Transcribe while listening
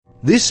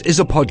This is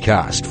a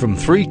podcast from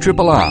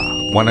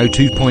 3RRR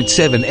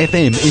 102.7 FM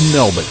in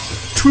Melbourne.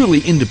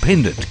 Truly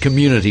independent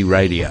community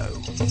radio.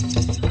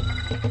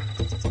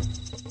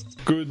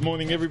 Good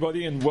morning,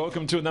 everybody, and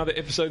welcome to another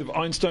episode of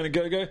Einstein A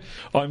Go-Go.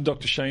 I'm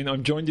Dr. Shane.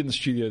 I'm joined in the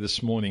studio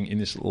this morning in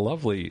this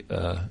lovely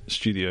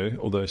studio,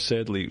 although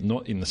sadly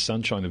not in the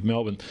sunshine of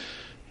Melbourne,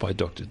 by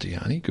Dr.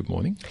 Diani. Good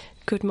morning.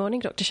 Good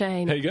morning, Dr.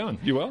 Shane. How you going?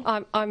 You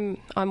well?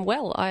 I'm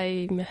well.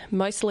 I'm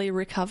mostly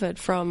recovered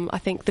from, I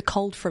think, the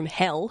cold from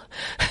hell,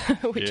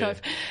 which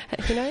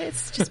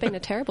it's just been a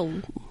terrible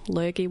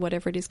lurgy,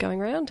 whatever it is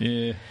going around.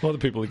 Yeah, a lot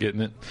of people are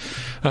getting it.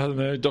 I don't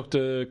know,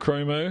 Dr.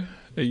 Chromo,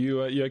 are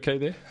you okay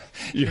there?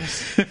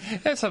 Yes,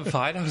 I'm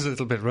fine. I was a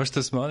little bit rushed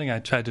this morning. I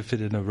tried to fit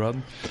in a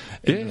run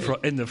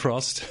in the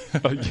frost.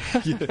 Oh,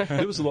 yeah,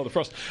 there was a lot of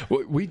frost.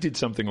 We did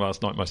something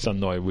last night, my son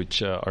and I,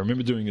 which I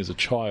remember doing as a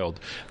child,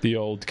 the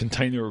old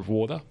container of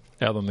water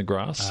out on the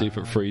grass, see if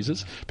it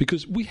freezes,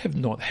 because we have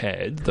not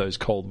had those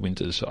cold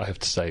winters, I have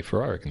to say,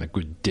 for I reckon a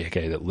good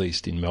decade at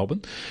least in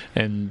Melbourne.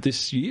 And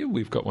this year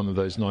we've got one of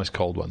those nice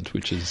cold ones,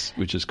 which is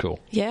cool.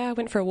 Yeah, I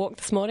went for a walk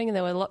this morning and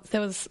there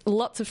was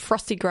lots of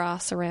frosty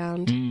grass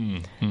around.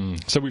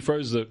 So we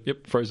froze the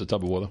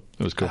tub of water.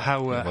 It was cool.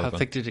 How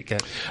thick did it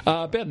get?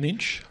 About an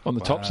inch on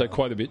the top, so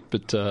quite a bit.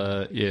 But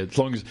as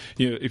long as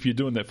if you're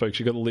doing that, folks,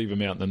 you've got to leave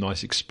them out in a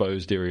nice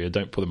exposed area.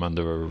 Don't put them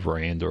under a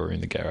veranda or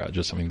in the garage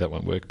or something. That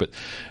won't work. But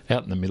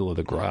out in the middle of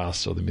the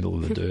grass or the middle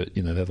of the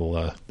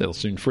dirt, that'll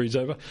soon freeze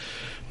over.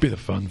 Bit of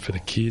fun for the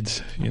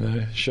kids,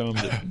 show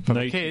them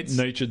that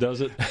nature does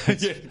it.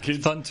 Yeah,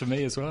 kids. Fun to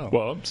me as well.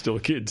 Well, I'm still a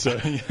kid, so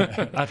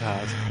at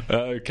heart.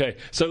 Okay,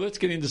 so let's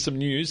get into some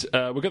news.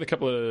 We've got a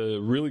couple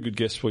of really good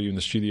guests for you in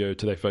the studio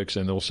today, folks,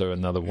 and also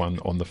another one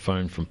on the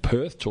phone from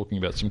Perth talking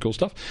about some cool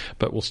stuff.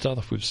 But we'll start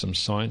off with some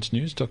science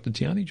news. Dr.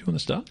 Tiani, do you want to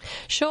start?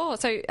 Sure.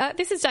 So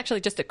this is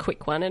actually just a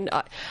quick one, and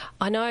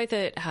I know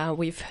that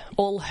we've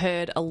all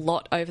heard a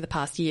lot over the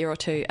past year or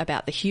two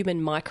about the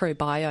human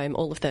microbiome,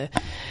 all of the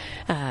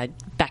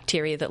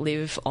bacteria that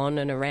live on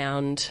and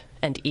around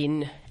and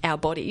in our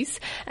bodies.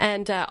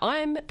 And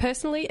I'm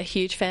personally a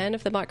huge fan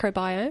of the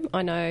microbiome.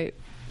 I know,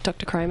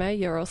 Dr. Chromo,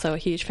 you're also a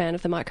huge fan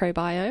of the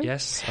microbiome.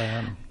 Yes, I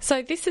am.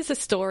 So this is a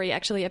story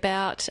actually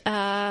about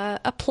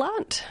a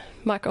plant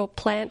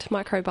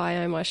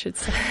microbiome, I should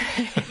say.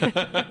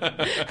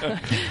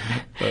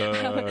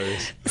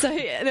 Yes. So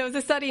there was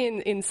a study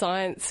in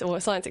Science or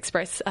Science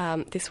Express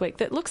this week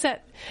that looks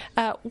at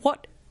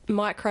what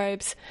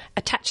microbes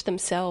attach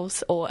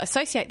themselves or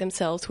associate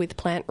themselves with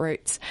plant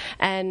roots.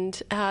 And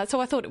so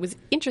I thought it was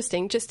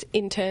interesting just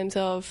in terms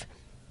of,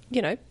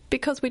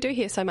 because we do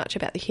hear so much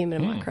about the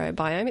human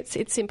microbiome,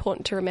 it's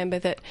important to remember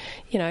that,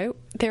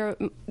 there are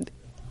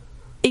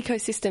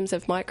ecosystems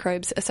of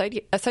microbes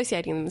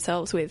associating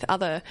themselves with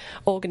other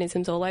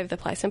organisms all over the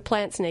place, and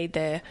plants need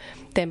their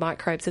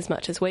microbes as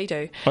much as we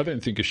do. I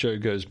don't think a show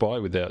goes by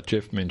without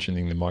Jeff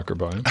mentioning the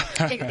microbiome.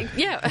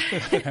 Yeah.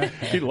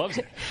 He loves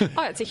it.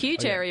 Oh, it's a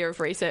huge area of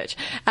research.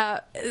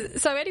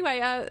 So anyway,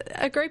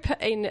 a group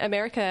in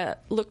America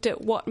looked at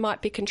what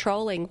might be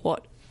controlling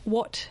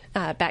what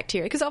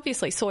bacteria, because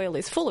obviously soil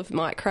is full of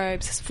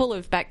microbes, it's full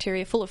of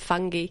bacteria, full of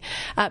fungi,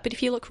 but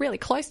if you look really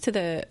close to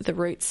the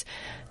roots,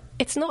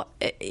 it's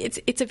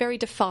a very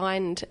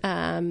defined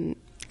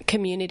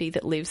community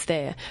that lives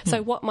there.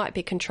 So what might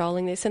be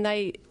controlling this? And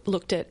they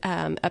looked at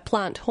a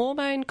plant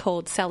hormone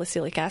called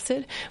salicylic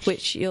acid,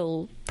 which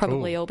you'll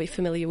probably all be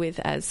familiar with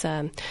as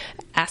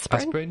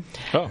aspirin.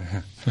 Oh.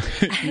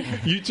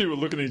 You two were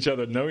looking at each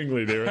other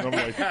knowingly there, and I'm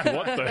like,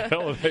 what the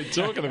hell are they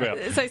talking about?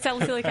 So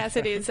salicylic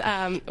acid is,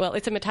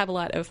 it's a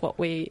metabolite of what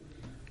we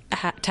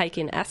take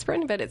in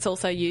aspirin, but it's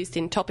also used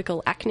in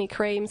topical acne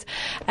creams.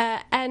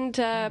 And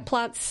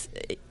plants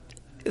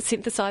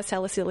synthesize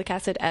salicylic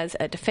acid as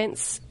a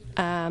defense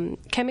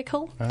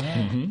chemical.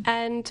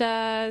 And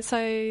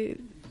so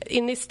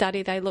in this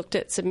study they looked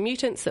at some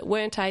mutants that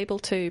weren't able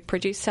to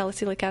produce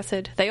salicylic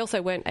acid. They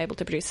also weren't able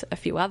to produce a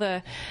few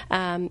other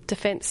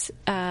defense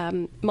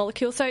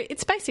molecules. So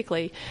it's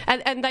basically,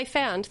 and they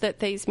found that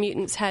these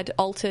mutants had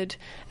altered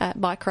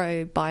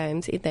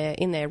microbiomes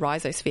in their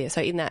rhizosphere,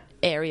 so in that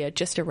area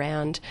just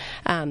around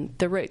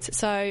the roots.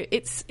 So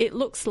it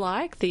looks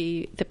like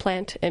the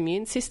plant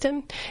immune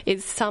system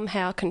is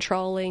somehow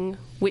controlling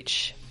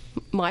which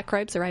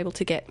microbes are able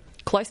to get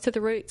close to the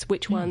roots,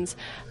 which ones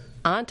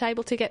aren't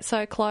able to get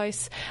so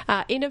close,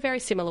 in a very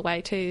similar way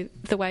to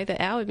the way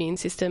that our immune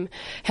system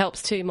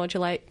helps to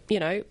modulate,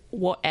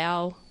 what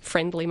our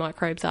friendly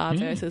microbes are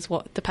versus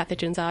what the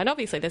pathogens are. And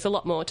obviously there's a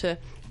lot more to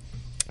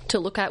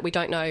look at. We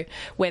don't know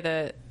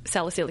whether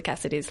salicylic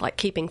acid is like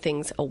keeping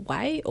things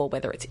away or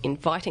whether it's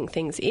inviting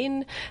things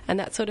in and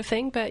that sort of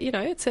thing. But,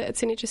 it's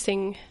an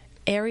interesting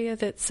area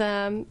that's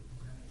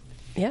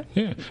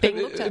being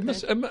looked at.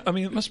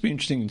 It must be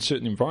interesting in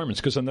certain environments,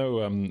 because I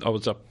know I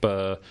was up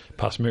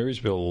past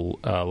Marysville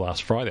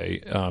last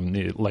Friday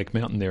near Lake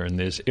Mountain there, and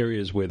there's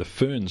areas where the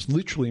ferns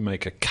literally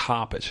make a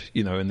carpet,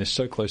 and they're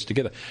so close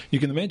together. You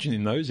can imagine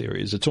in those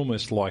areas it's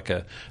almost like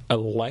a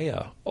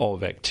layer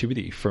of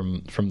activity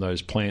from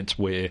those plants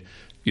where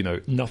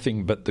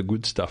nothing but the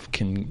good stuff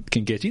can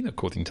get in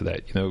according to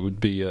that. It would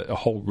be a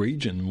whole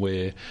region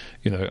where,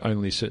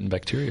 only certain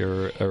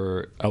bacteria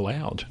are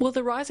allowed. Well,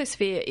 the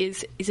rhizosphere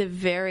is a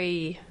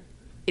very...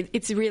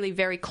 It's really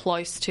very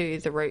close to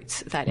the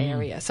roots, that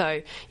area.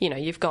 So,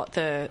 you've got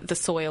the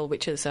soil,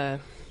 which is a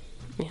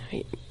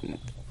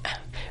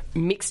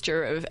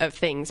mixture of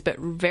things, but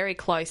very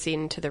close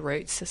into the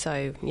roots.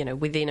 So,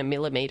 within a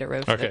millimetre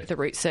of the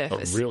root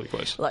surface. Oh, really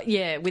close.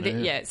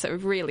 So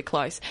really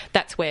close.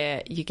 That's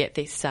where you get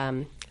this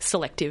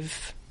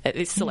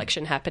this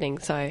selection happening.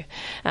 So,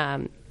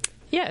 so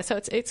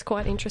it's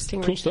quite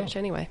interesting cool research stuff.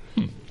 Anyway.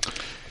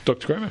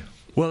 Dr. Kramer?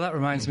 Well, that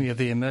reminds me of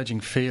the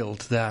emerging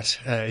field that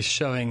is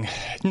showing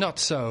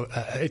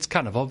it's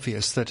kind of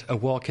obvious that a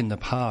walk in the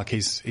park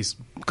is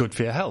good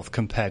for your health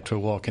compared to a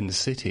walk in the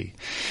city.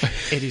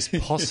 It is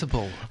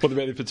possible. What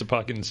about if it's a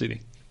park in the city?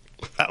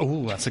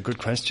 That's a good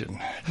question.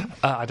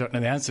 I don't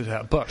know the answer to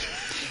that, but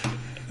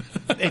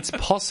it's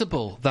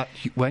possible that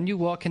when you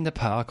walk in the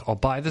park or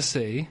by the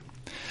sea,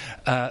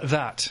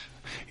 that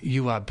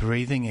you are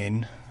breathing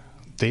in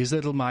these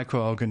little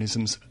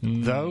microorganisms,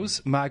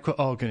 those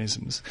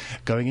microorganisms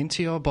going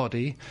into your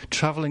body,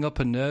 travelling up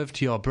a nerve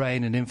to your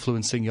brain and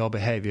influencing your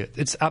behaviour.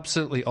 It's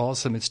absolutely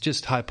awesome. It's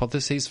just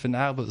hypotheses for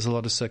now, but there's a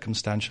lot of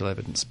circumstantial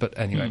evidence. But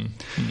anyway,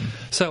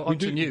 so on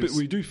to news. But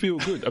we do feel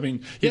good. I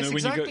mean, yes, when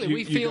exactly.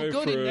 We feel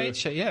good in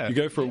nature, yeah. You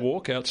go for a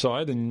walk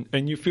outside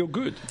and you feel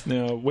good.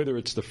 Now, whether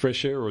it's the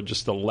fresh air or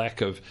just the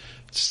lack of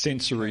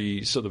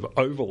sensory sort of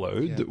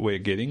overload that we're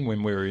getting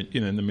when we're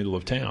in the middle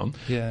of town,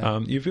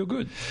 you feel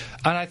good.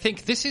 And I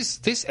think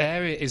this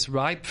area is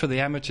ripe for the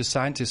amateur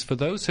scientists, for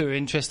those who are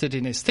interested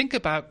in this. Think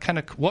about kind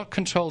of what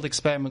controlled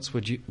experiments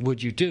would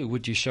you do?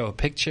 Would you show a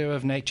picture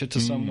of nature to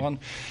someone?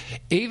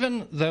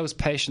 Even those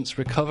patients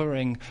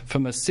recovering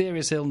from a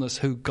serious illness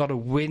who got a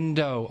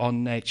window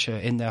on nature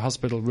in their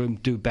hospital room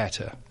do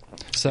better.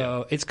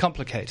 So it's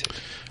complicated.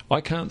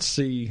 I can't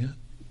see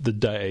the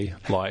day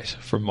light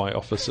from my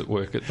office at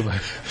work at the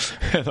moment.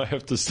 And I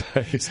have to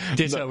say...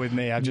 Ditto with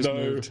me, I've just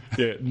moved.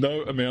 Yeah,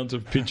 no amount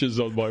of pictures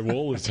on my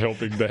wall is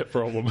helping that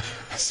problem.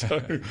 So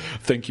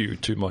thank you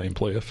to my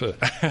employer for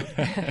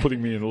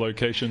putting me in a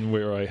location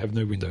where I have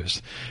no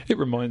windows. It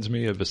reminds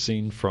me of a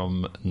scene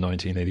from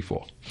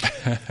 1984.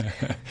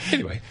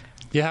 Anyway.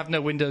 You have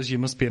no windows, you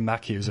must be a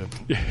Mac user.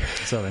 Yeah.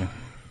 Sorry.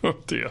 Oh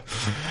dear.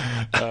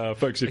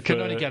 Folks, if it can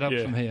only get up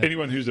from here.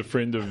 Anyone who's a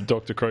friend of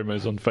Dr.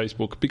 Cromo's on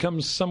Facebook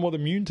becomes somewhat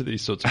immune to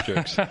these sorts of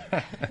jokes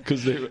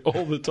because they're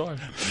all the time.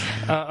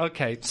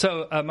 Okay,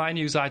 so my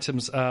news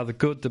items are the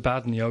good, the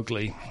bad and the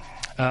ugly.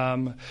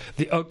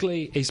 The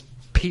ugly is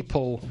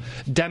people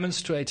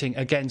demonstrating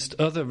against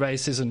other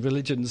races and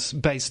religions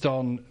based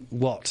on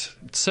what?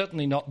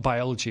 Certainly not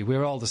biology.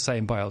 We're all the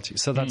same biology,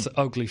 so that's an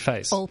ugly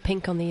face. All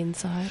pink on the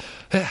inside.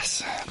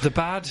 Yes. The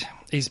bad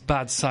is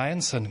bad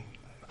science, and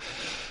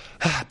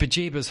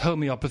bejeebers,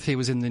 homeopathy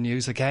was in the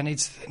news again.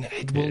 It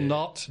will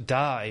not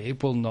die.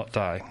 It will not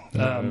die.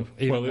 No.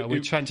 Even though we're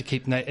trying to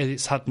keep...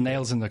 it's had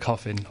nails in the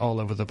coffin all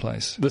over the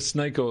place. The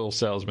snake oil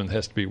salesman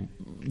has to be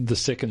the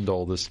second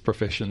oldest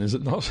profession, is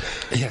it not?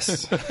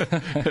 Yes.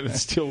 And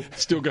it's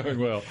still going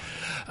well.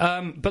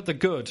 But the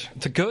good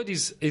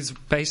is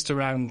based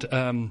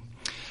around...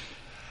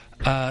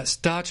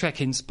 Star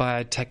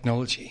Trek-inspired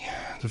technology.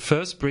 The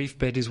first brief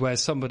bit is where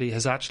somebody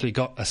has actually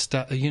got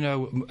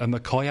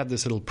McCoy had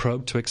this little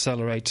probe to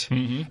accelerate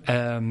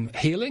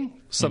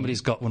healing. Somebody's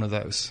got one of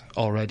those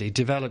already,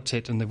 developed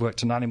it, and they've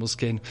worked on animal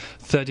skin,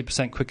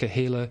 30% quicker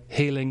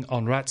healing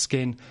on rat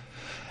skin,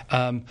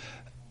 and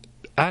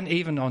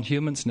even on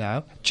humans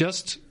now,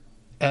 just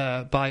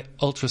by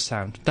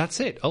ultrasound. That's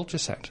it,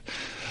 ultrasound.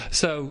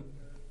 So...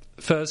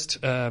 First,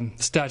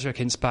 Star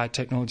Trek-inspired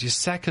technology.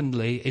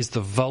 Secondly is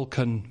the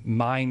Vulcan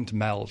mind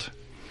meld.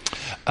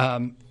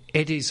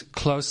 It is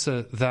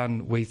closer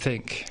than we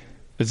think.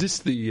 Is this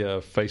the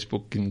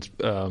Facebook?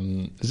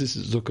 Is this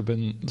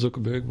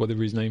Zuckerberg,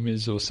 whatever his name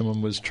is, or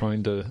someone was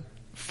trying to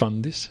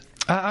fund this?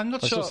 I'm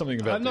not sure.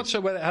 I'm not sure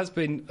whether it has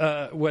been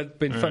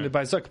funded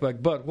by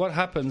Zuckerberg. But what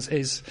happens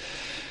is.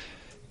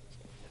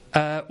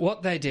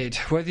 What they did,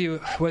 whether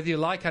you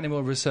like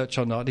animal research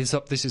or not,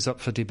 this is up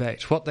for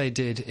debate. What they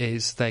did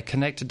is they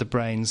connected the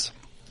brains,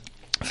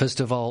 first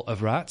of all,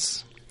 of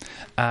rats,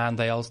 and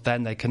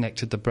then they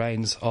connected the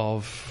brains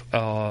of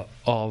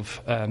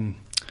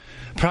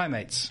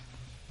primates,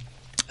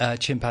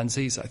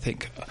 chimpanzees, I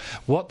think.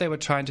 What they were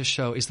trying to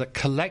show is that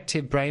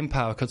collective brain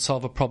power could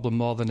solve a problem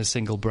more than a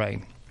single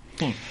brain.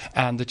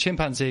 And the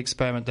chimpanzee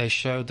experiment, they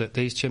showed that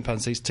these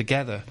chimpanzees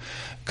together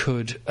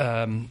could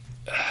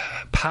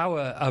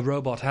power a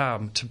robot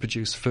arm to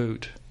produce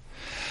food.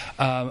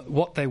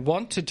 What they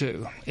want to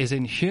do is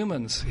in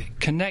humans,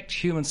 connect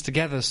humans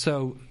together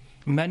so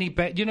many,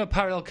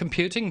 parallel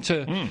computing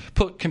to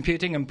put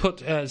computing and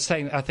put, I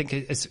think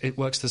it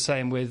works the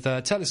same with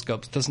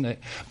telescopes, doesn't it?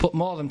 Put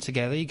more of them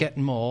together, you get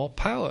more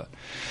power.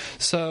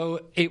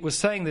 So it was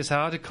saying, this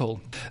article,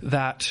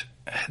 that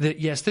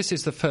yes, this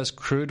is the first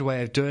crude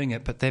way of doing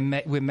it, but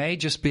we may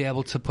just be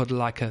able to put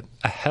like a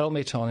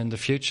helmet on in the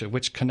future,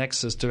 which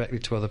connects us directly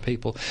to other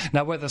people.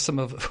 Now,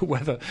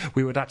 whether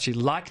we would actually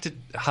like to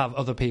have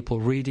other people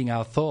reading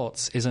our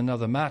thoughts is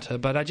another matter.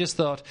 But I just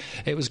thought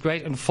it was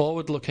great and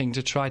forward-looking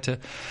to try to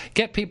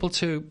get people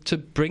to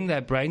bring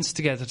their brains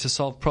together to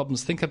solve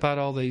problems. Think about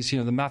all these,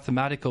 the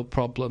mathematical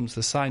problems,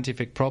 the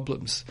scientific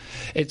problems.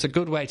 It's a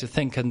good way to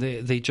think. And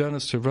the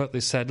journalist who wrote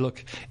this said,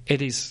 look,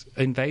 it is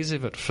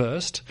invasive at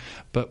first,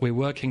 but we're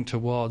working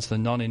towards the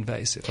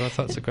non-invasive. Well, I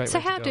thought it's a great way to go.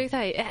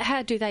 So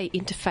how do they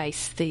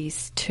interface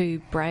these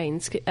two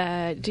brains?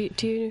 Do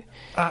you?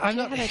 I'm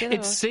not.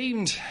 It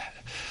seemed.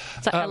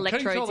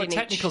 Electrodes all the in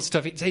technical each.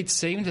 stuff, it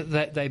seemed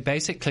that they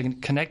basically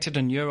connected a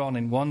neuron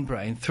in one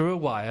brain through a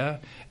wire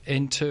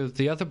into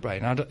the other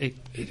brain.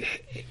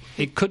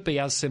 It could be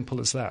as simple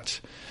as that.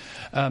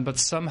 But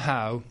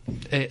somehow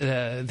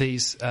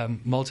these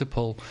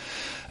multiple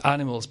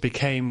animals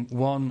became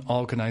one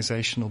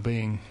organisational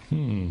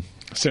being.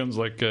 Sounds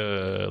like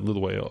a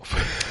little way off.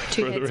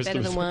 Two heads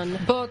better than one.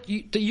 But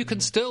you can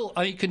still,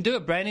 you can do a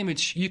brain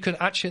image. You can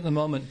actually at the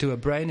moment do a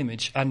brain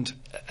image and,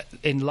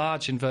 in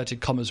large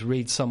inverted commas,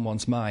 read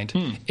someone's mind.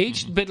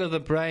 Each bit of the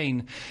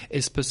brain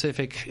is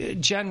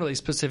generally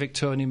specific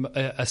to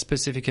a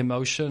specific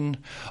emotion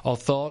or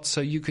thought,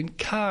 so you can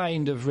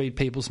kind of read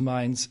people's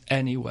minds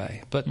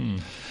anyway. But,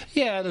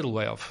 yeah, a little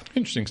way off.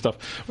 Interesting stuff.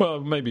 Well,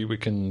 maybe we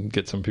can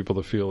get some people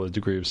to feel a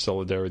degree of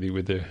solidarity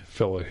with their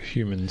fellow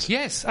humans.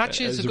 Yes,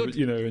 actually, it's a good...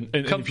 and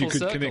if you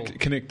could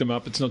connect them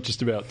up, it's not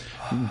just about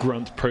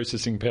grunt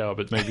processing power,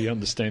 but maybe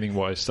understanding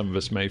why some of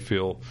us may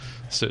feel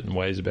certain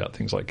ways about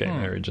things like gay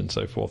marriage and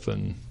so forth,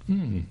 and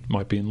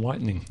might be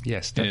enlightening.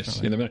 Yes,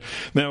 definitely. Yes,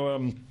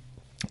 now,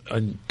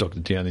 Dr.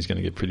 Downey's going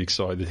to get pretty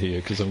excited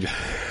here because I'm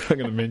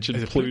going to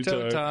mention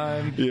Pluto.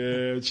 Time.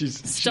 Yeah,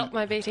 Stop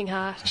my beating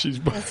heart. She's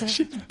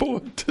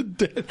bored to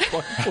death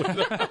by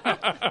Pluto.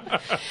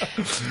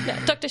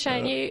 Now, Dr.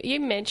 Shane, you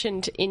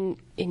mentioned in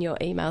your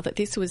email that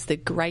this was the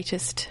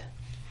greatest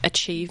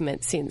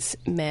achievement since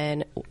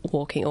man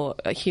walking, or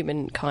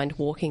humankind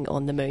walking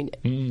on the moon.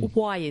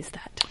 Why is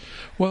that?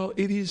 Well,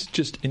 it is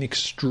just an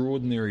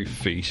extraordinary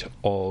feat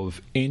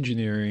of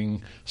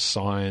engineering,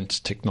 science,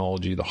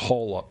 technology, the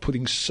whole lot,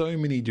 putting so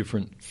many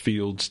different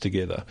fields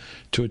together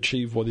to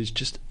achieve what is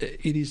just,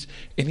 it is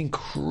an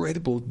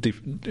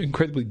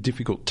incredibly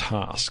difficult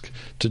task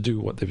to do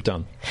what they've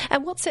done.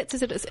 And what sets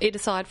it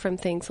aside from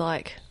things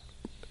like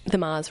the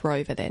Mars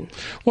rover then?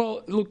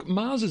 Well, look,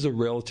 Mars is a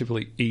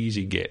relatively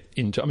easy get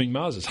into. I mean,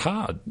 Mars is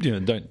hard.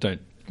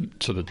 Don't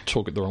sort of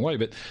talk it the wrong way,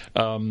 but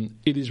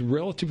it is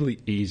relatively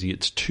easy.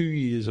 It's 2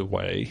 years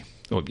away,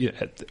 or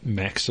at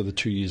max, sort of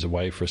 2 years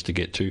away for us to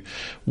get to.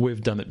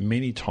 We've done it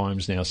many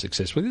times now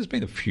successfully. There's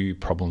been a few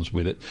problems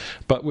with it,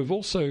 but we've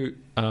also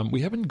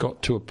we haven't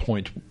got to a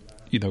point,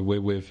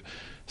 where we've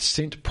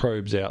sent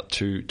probes out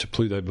to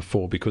Pluto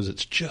before, because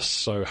it's just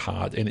so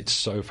hard and it's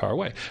so far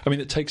away. I mean,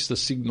 it takes the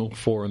signal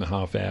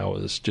 4.5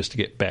 hours just to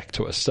get back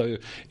to us. So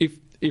if,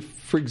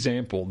 for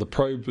example, the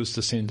probe was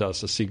to send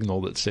us a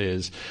signal that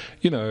says,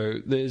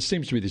 there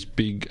seems to be this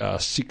big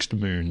sixth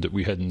moon that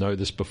we hadn't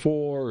noticed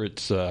before,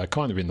 it's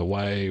kind of in the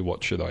way,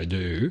 what should I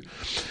do?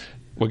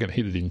 We're going to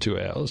hit it in 2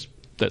 hours.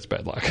 That's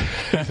bad luck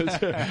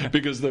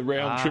because the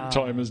round trip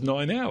time is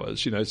 9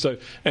 hours, So,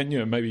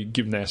 and maybe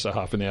give NASA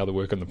half an hour to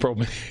work on the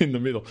problem in the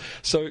middle.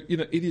 So,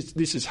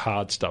 this is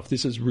hard stuff.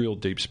 This is real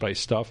deep space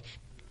stuff.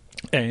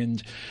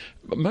 And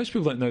most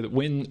people don't know that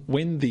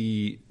when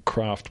the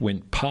craft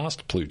went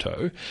past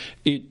Pluto,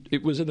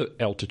 it was at an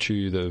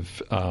altitude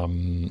of,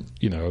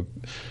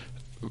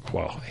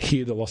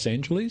 here to Los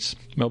Angeles,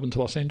 Melbourne to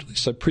Los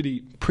Angeles, so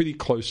pretty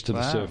close to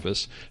the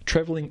surface,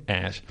 travelling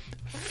at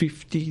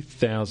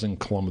 50,000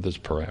 kilometres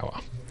per hour.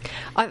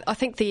 I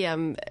think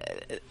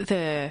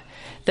the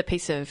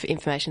piece of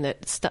information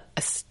that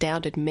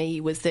astounded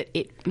me was that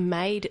it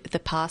made the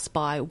pass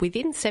by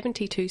within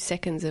 72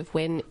 seconds of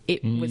when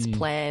it was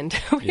planned,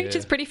 which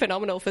is pretty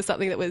phenomenal for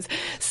something that was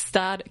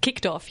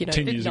kicked off,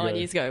 9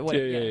 years ago.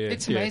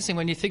 It's amazing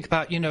when you think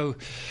about,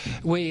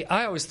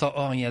 I always thought,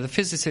 the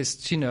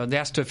physicists, the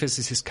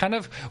astrophysicists kind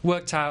of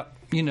worked out,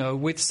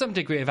 with some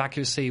degree of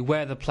accuracy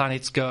where the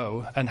planets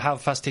go and how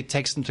fast it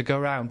takes them to go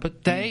around.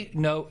 But they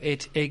know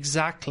it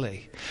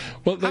exactly.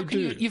 Well, they how can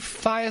do. You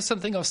fire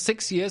something off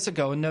 6 years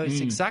ago and know it's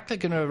exactly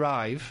going to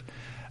arrive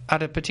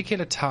at a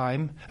particular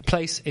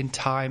place in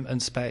time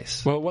and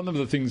space? Well, one of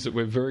the things that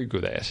we're very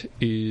good at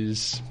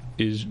is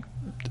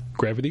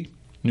gravity,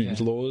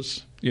 Newton's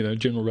laws,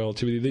 general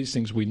relativity. These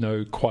things we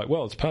know quite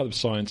well. It's part of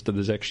science that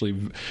is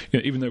actually,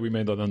 even though we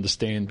may not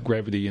understand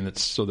gravity in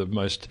its sort of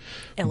most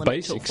elemental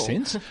basic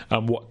form. sense,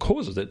 what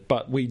causes it,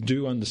 but we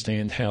do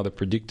understand how to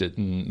predict it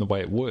and the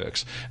way it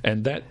works.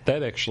 And that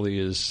actually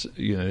is,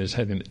 has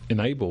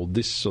enabled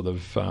this sort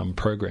of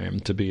program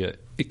to be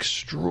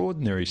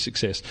extraordinary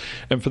success.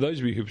 And for those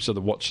of you who've sort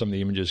of watched some of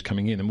the images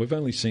coming in, and we've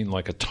only seen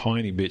like a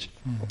tiny bit,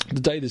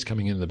 the data's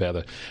coming in at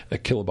about a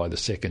kilobyte a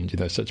second,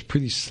 so it's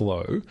pretty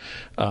slow.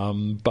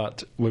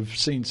 But we've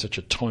seen such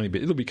a tiny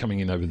bit. It'll be coming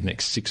in over the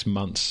next 6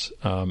 months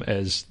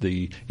as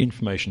the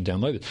information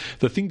downloaded.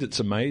 The thing that's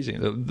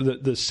amazing,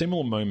 the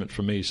similar moment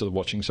for me sort of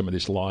watching some of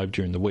this live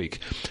during the week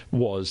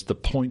was the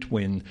point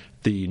when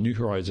the New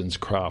Horizons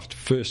craft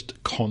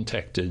first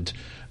contacted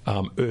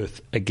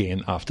Earth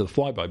again after the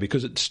flyby,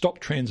 because it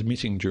stopped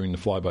transmitting during the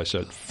flyby, so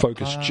it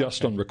focused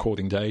just on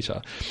recording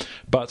data.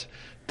 But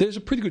there's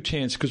a pretty good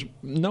chance, because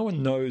no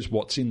one knows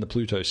what's in the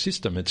Pluto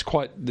system. It's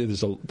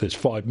there's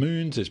 5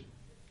 moons, there's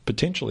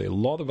potentially a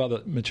lot of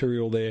other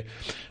material there.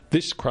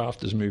 This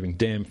craft is moving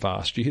damn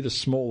fast. You hit a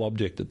small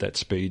object at that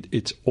speed,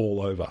 it's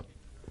all over.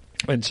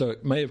 And so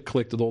it may have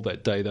collected all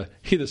that data,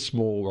 hit a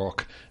small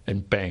rock,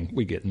 and bang,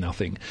 we get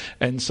nothing.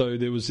 And so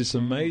there was this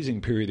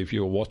amazing period, if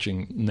you were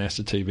watching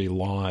NASA TV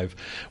live,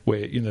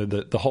 where,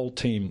 the whole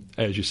team,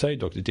 as you say,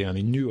 Dr.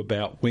 Downey, knew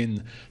about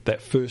when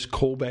that first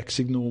callback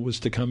signal was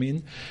to come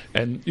in.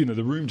 And,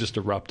 the room just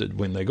erupted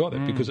when they got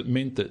it, because it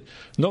meant that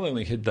not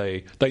only had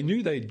they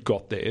knew they'd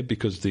got there,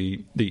 because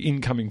the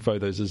incoming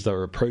photos as they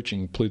were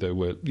approaching Pluto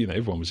were,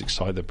 everyone was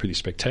excited, they're pretty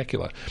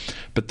spectacular.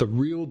 But the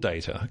real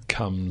data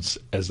comes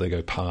as they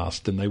go past.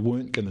 And they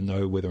weren't going to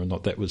know whether or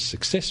not that was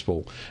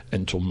successful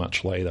until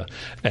much later.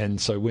 And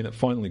so when it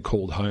finally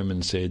called home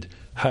and said,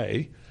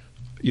 hey,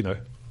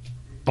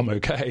 I'm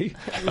okay.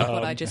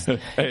 What I just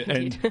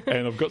and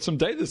I've got some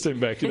data sent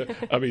back.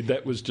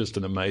 That was just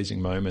an amazing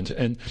moment.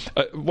 And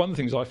one of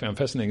the things I found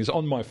fascinating is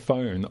on my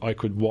phone I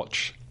could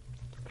watch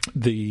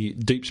the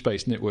Deep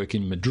Space Network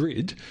in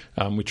Madrid,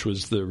 which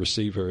was the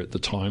receiver at the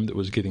time that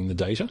was getting the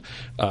data,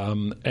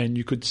 and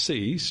you could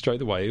see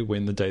straight away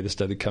when the data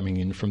started coming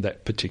in from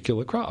that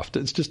particular craft.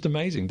 It's just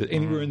amazing that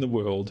anywhere in the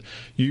world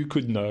you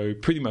could know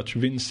pretty much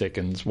within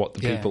seconds what the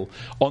people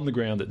on the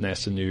ground at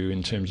NASA knew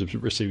in terms of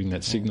receiving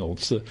that signal.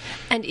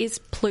 And is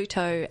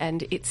Pluto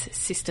and its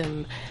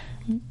system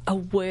a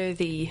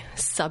worthy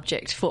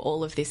subject for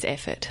all of this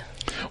effort?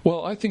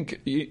 Well, I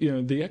think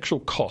the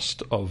actual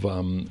cost of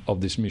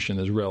this mission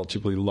is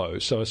relatively low.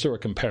 So I saw a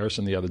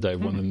comparison the other day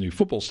of one of the new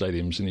football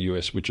stadiums in the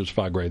US, which was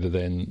far greater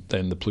than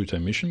the Pluto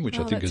mission, which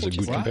I think is a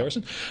good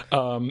comparison.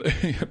 A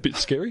bit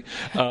scary,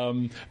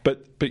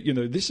 but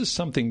this is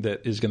something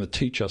that is going to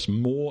teach us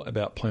more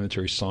about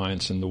planetary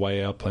science and the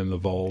way our planet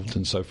evolved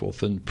and so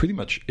forth, and pretty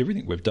much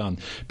everything we've done,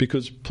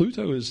 because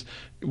Pluto is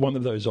one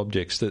of those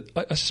objects that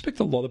I suspect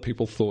a lot of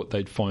people thought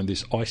they'd find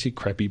this icy,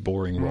 crappy,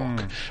 boring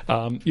rock.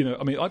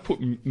 I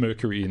put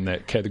Mercury in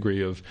that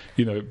category of,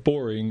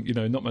 boring,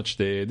 not much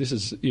there. This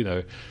is,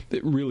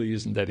 it really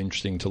isn't that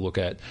interesting to look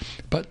at.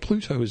 But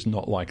Pluto is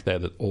not like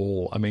that at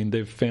all. I mean,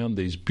 they've found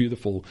these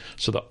beautiful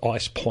sort of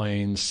ice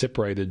plains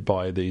separated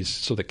by these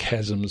sort of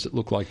chasms that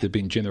look like they've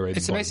been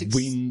generated by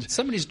wind.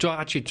 Somebody's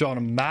actually drawn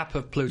a map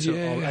of Pluto,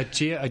 or a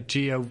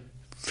geographical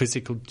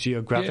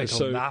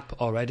map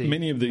already.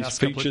 Many of these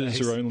features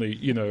are only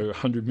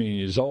 100 million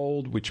years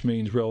old, which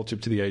means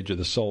relative to the age of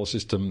the solar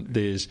system,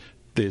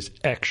 there's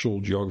actual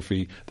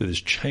geography that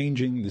is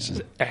changing. This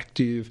is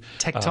active.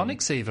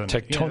 Tectonics even.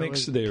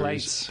 Tectonics.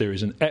 There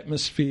is an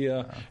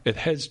atmosphere. It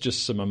has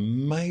just some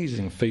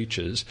amazing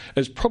features.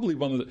 It's probably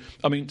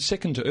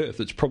second to Earth,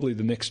 it's probably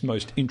the next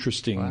most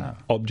interesting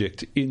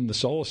object in the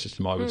solar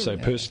system, I would say,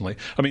 personally.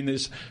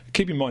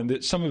 Keep in mind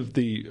that some of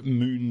the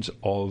moons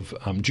of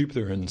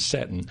Jupiter and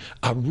Saturn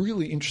are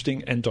really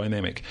interesting and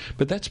dynamic,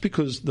 but that's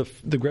because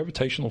the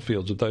gravitational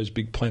fields of those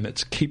big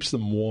planets keeps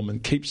them warm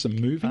and keeps them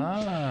moving.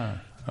 Okay.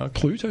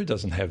 Pluto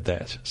doesn't have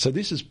that. So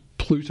this is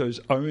Pluto's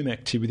own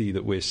activity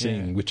that we're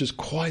seeing, which is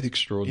quite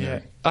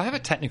extraordinary. Yeah. I have a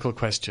technical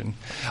question.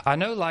 I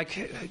know,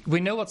 we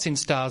know what's in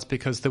stars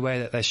because the way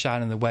that they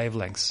shine and the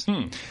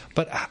wavelengths.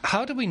 But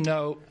how do we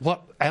know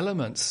what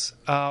elements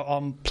are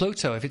on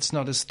Pluto if it's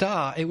not a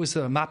star? It was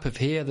a map of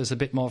here. There's a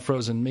bit more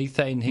frozen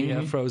methane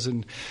here,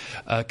 frozen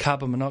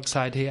carbon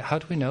monoxide here. How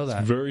do we know that?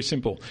 It's very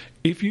simple.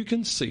 If you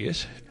can see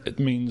it, it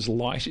means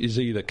light is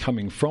either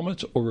coming from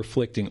it or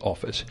reflecting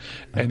off it.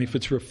 And if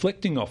it's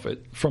reflecting off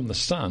it from the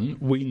sun,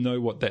 we know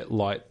what that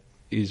light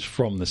is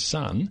from the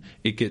sun.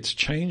 It gets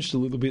changed a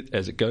little bit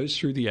as it goes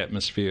through the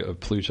atmosphere of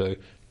Pluto,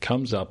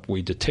 comes up,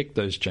 we detect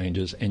those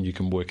changes, and you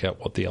can work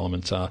out what the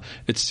elements are.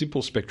 It's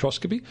simple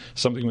spectroscopy,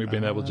 something we've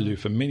been able to do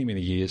for many,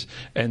 many years.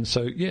 And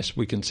so, yes,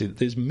 we can see that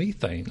there's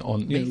methane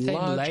on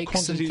large lakes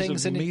quantities and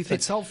things, of and methane.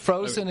 It's all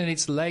frozen in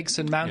its lakes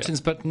and mountains,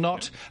 but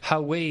not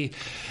how we...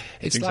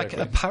 It's like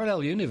a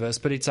parallel universe,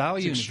 but it's our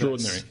universe.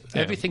 Extraordinary.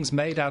 Yeah. Everything's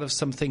made out of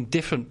something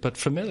different but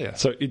familiar.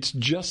 So it's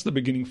just the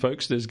beginning,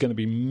 folks. There's going to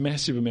be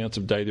massive amounts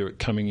of data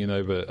coming in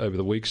over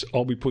the weeks.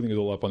 I'll be putting it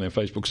all up on our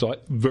Facebook site.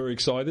 Very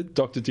excited.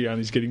 Dr.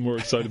 Tiani's getting more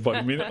excited by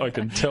the minute. I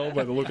can tell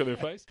by the look on their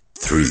face.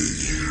 3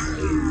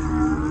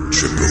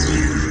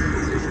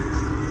 Triple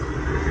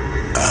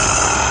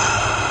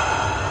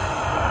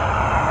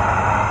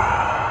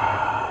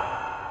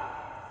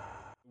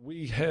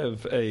We have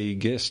have a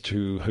guest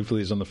who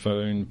hopefully is on the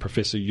phone,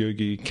 Professor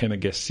Yogi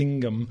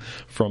Kanagasingam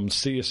from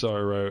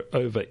CSIRO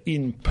over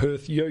in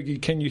Perth. Yogi,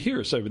 can you hear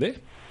us over there?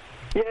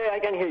 Yeah, I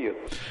can hear you.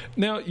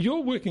 Now,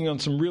 you're working on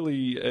some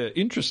really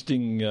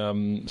interesting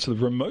sort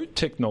of remote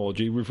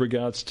technology with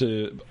regards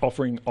to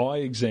offering eye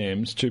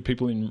exams to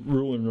people in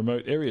rural and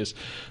remote areas.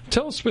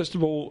 Tell us, first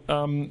of all,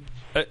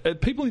 are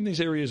people in these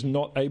areas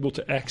not able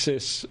to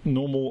access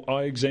normal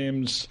eye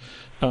exams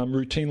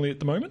routinely at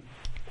the moment?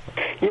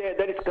 Yeah,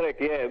 that is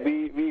correct. Yeah,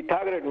 we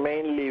targeted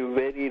mainly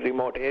very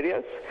remote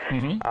areas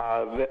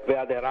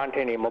where there aren't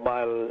any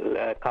mobile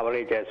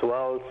coverage as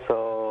well.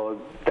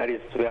 So that is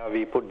where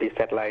we put the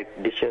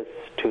satellite dishes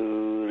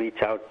to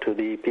reach out to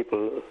the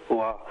people who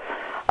are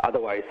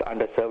otherwise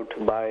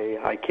underserved by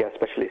eye care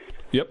specialists.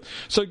 Yep.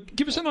 So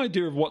give us an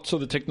idea of what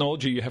sort of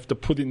technology you have to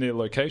put in their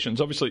locations.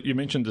 Obviously, you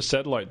mentioned the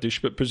satellite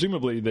dish, but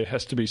presumably there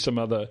has to be some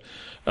other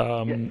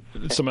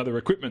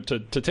equipment to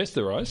test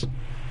their eyes.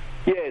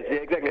 Yes,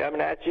 exactly. I mean,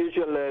 as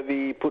usual,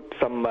 we put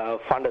some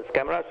fundus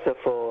cameras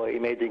for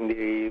imaging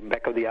the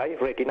back of the eye,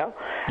 retina,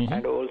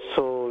 and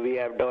also we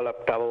have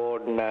developed our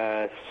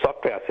own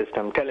software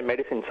system,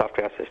 telemedicine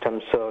software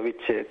system, so which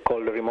is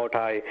called Remote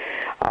Eye.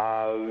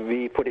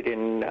 We put it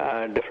in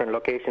different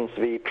locations.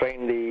 We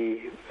train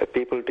the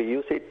people to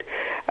use it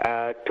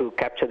to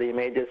capture the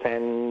images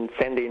and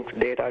send the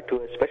data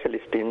to a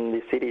specialist in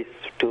the cities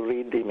to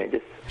read the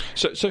images.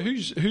 So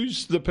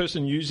who's the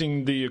person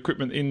using the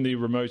equipment in the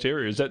remote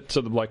area? Is that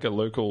sort of like a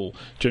local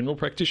general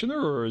practitioner,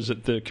 or is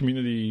it the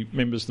community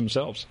members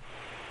themselves?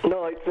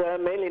 No, it's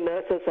mainly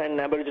nurses and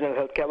Aboriginal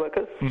healthcare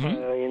workers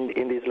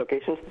in these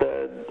locations.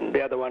 They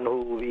are the one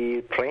who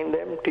we train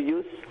them to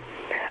use.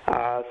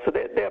 So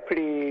they are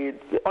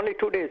only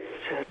 2 days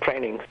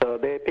training, so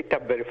they picked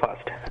up very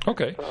fast.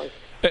 Okay.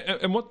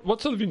 And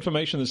what sort of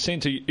information is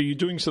sent? Are you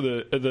doing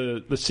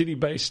the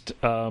city-based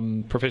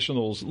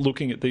professionals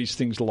looking at these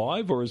things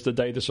live, or is the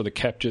data sort of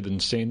captured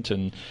and sent,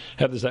 and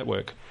how does that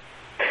work?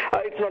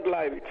 It's not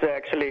live. It's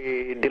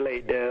actually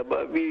delayed.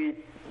 But we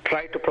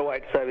try to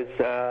provide service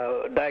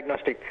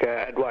diagnostic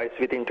advice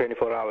within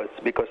 24 hours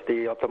because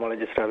the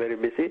ophthalmologists are very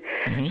busy.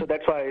 So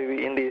that's why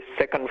in the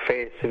second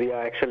phase we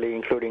are actually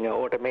including an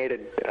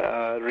automated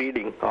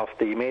reading of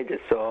the images,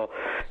 so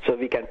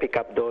we can pick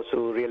up those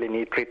who really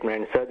need treatment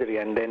and surgery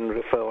and then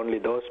refer only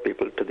those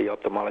people to the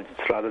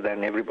ophthalmologist rather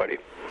than everybody.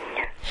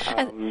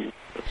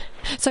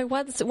 So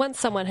once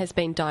someone has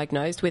been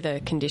diagnosed with a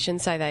condition,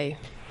 say they,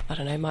 I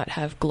don't know, might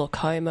have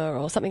glaucoma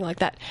or something like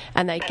that,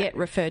 and they get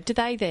referred, do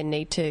they then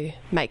need to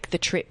make the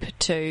trip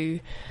to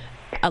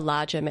a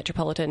larger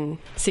metropolitan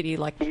city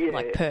like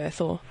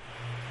Perth or?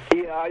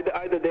 Yeah,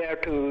 either they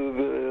have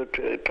to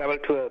travel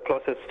to a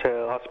closest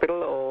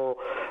hospital or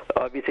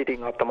visiting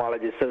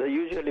ophthalmologist. So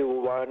usually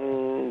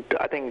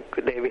I think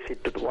they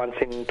visit once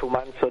in 2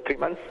 months or 3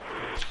 months.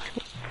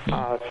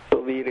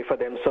 So we refer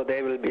them, so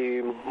they will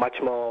be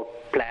much more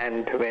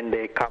planned when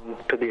they come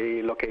to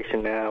the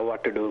location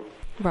what to do.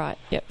 Right,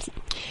 yep.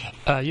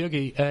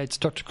 Yogi, it's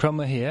Dr.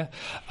 Cromer here.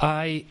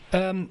 Hi.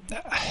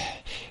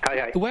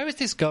 Where is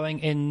this going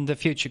in the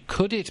future?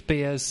 Could it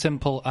be as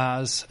simple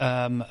as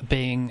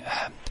being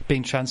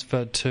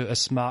transferred to a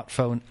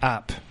smartphone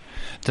app,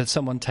 that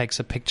someone takes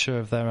a picture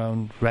of their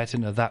own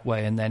retina that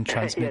way and then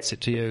transmits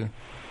it to you?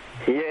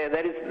 Yeah,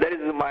 that is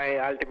my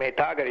ultimate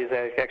target, is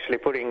actually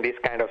putting this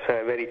kind of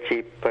very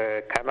cheap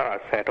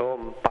cameras at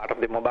home, part of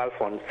the mobile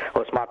phones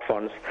or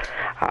smartphones,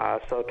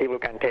 so people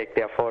can take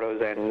their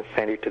photos and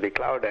send it to the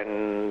cloud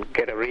and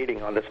get a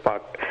reading on the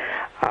spot.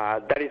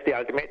 That is the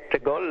ultimate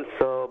goal,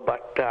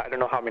 but I don't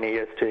know how many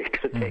years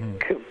it will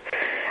take.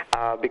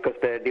 Because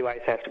the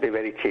device has to be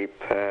very cheap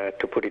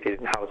to put it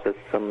in houses.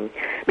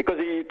 Because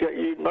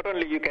you not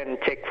only you can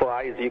check for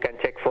eyes, you can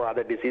check for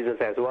other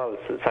diseases as well,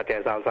 such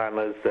as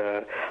Alzheimer's,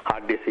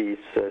 heart disease,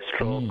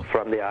 stroke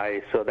from the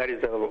eye. So that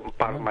is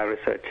part of my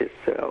research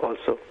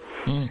also.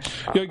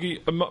 Yogi,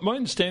 my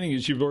understanding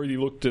is you've already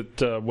looked at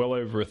well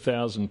over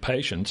 1,000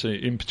 patients,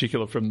 in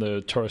particular from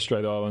the Torres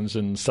Strait Islands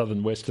and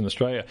southern Western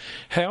Australia.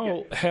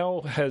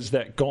 How has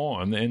that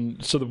gone,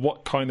 and sort of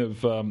what kind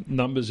of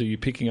numbers are you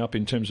picking up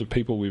in terms of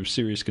people with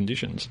serious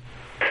conditions?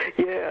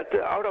 Yeah,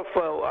 out of,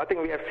 I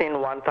think we have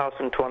seen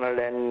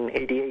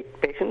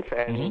 1,288 patients,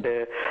 and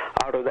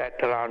out of that,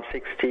 around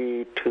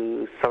 60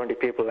 to 70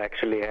 people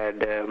actually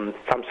had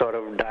some sort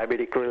of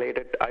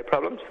diabetic-related eye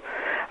problems.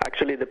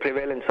 Actually, the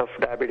prevalence of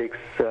diabetics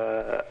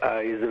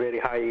is very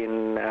high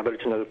in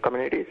Aboriginal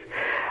communities.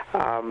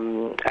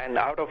 And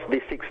out of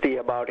the 60,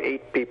 about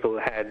 8 people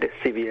had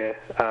severe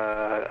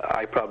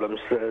eye problems.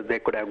 They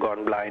could have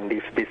gone blind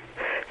if this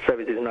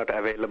service is not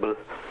available.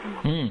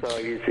 So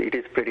it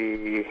is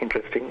pretty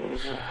interesting.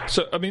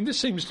 So, I mean, this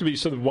seems to be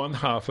sort of one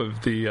half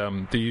of the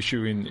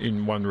issue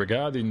in one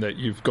regard, in that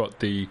you've got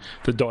the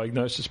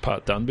diagnosis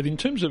part done. But in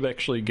terms of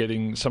actually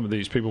getting some of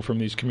these people from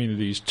these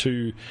communities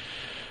to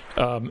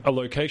a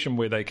location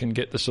where they can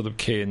get the sort of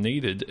care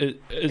needed,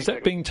 is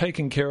that being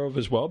taken care of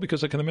as well?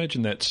 Because I can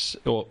imagine that's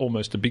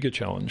almost a bigger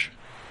challenge.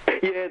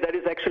 Yeah, that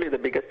is actually the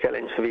biggest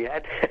challenge we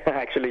had.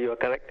 Actually, you are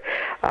correct.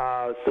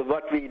 So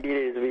what we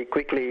did is we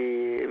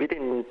quickly,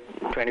 within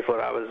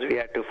 24 hours, we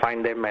had to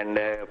find them and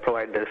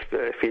provide the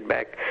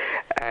feedback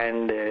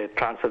and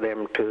transfer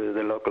them to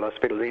the local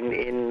hospitals.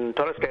 In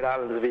Torres Strait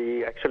Islands,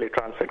 we actually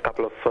transferred a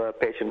couple of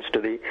patients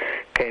to the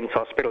Cairns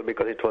Hospital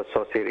because it was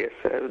so serious.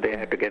 They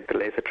had to get the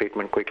laser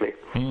treatment quickly.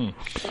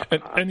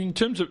 And in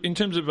terms of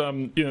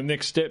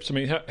next steps, I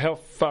mean, how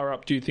far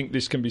up do you think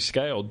this can be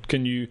scaled?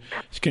 Can you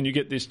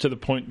get this to the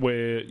point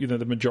where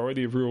the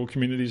majority of rural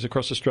communities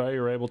across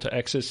Australia are able to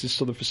access this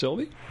sort of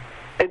facility?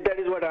 That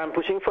is what I'm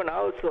pushing for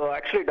now. So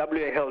actually,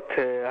 WA Health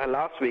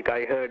last week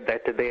I heard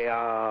that they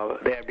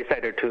have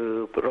decided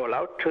to roll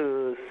out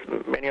to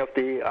many of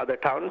the other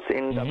towns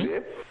in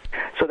WA.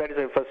 So that is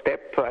a first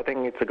step. I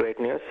think it's a great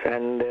news,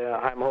 and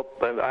I'm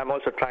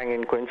also trying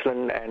in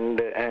Queensland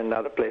and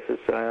other places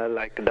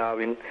like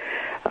Darwin,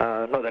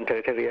 Northern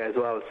Territory as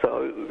well.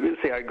 So we'll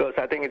see how it goes.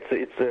 I think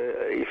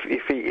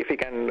if we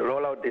can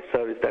roll out this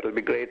service, that will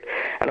be great.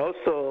 And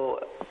also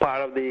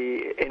part of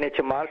the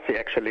NHMRC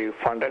actually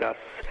funded us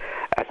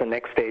as the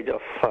next stage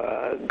of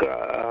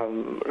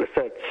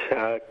research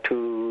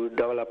to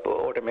develop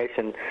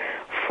automation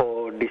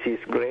for disease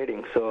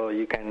grading. So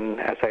you can,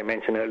 as I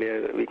mentioned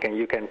earlier,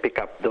 you can pick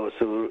up those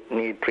who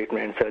need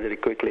treatment and surgery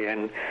quickly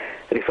and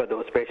refer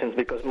those patients,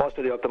 because most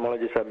of the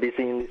ophthalmologists are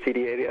busy in the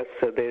city areas,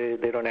 so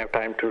they don't have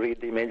time to read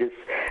the images,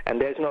 and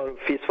there's no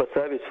fees for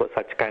service for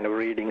such kind of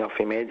reading of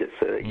images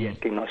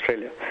yet in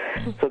Australia.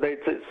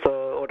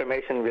 So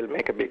automation will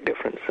make a big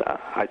difference,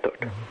 I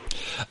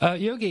thought.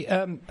 Yogi,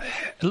 it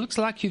looks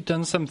like you've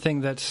done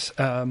something that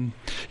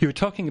you were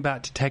talking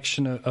about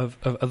detection of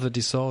other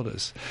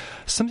disorders.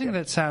 Something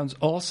that sounds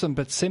awesome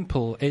but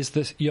simple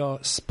is your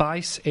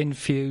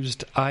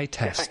spice-infused eye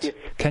test. Yes.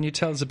 Can you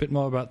tell us a bit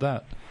more about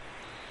that?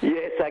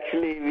 Yes,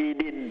 actually we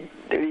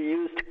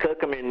used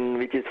curcumin,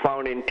 which is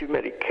found in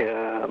turmeric,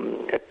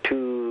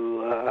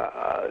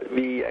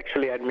 we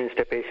actually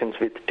administer patients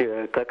with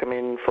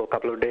curcumin for a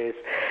couple of days,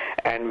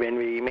 and when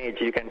we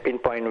image, you can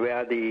pinpoint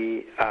where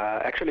the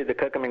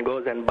curcumin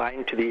goes and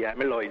bind to the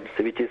amyloids,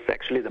 which is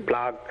actually the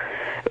plaque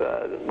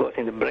goes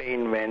in the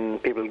brain when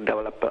people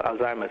develop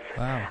Alzheimer's.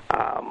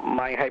 Wow.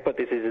 My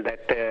hypothesis is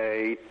that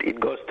it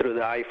goes through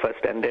the eye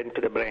first and then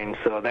to the brain.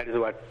 So that is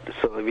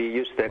so we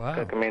use the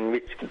curcumin,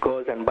 which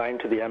goes and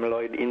binds to the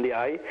amyloid in the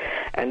eye,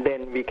 and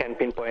then we can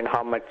pinpoint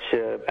how much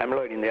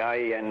amyloid in the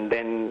eye and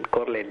then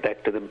correlate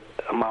that to the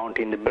amount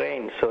in the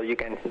brain. So you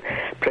can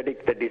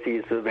predict the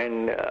disease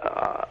when,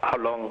 how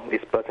long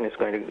this person is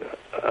going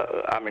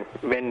to,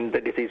 when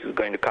the disease is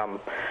going to come.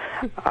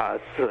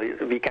 So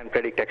we can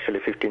predict actually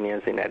 15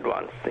 years in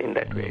advance in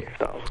that way.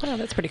 So. Oh,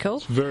 that's pretty cool.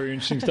 Very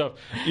interesting stuff.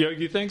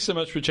 Yogi, thanks so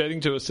much for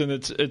chatting to us, and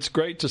it's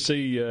great to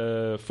see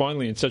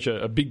finally in such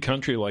a big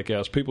country like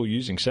ours people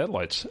using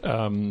satellites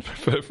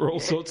for all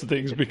sorts of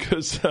things,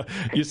 because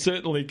you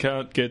certainly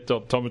can't get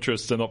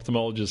optometrists and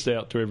ophthalmologists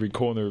out to every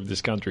corner of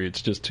this country.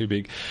 It's just too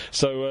big.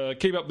 So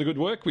keep up the good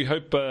work. We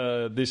hope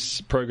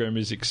this program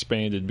is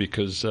expanded,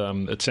 because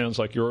it sounds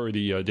like you're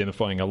already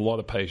identifying a lot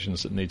of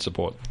patients that need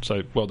support.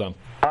 So well done.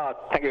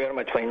 Thank you very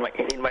much for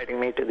inviting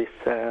me to this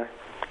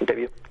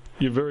interview.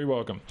 You're very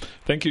welcome.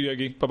 Thank you,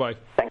 Yogi. Bye-bye.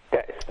 Thanks,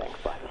 guys. Thanks,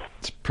 bye.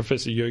 It's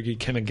Professor Yogi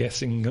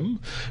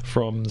Kanagasingam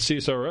from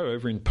CSIRO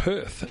over in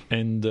Perth,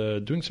 and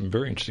doing some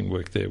very interesting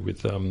work there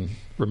with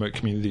remote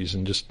communities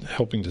and just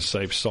helping to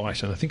save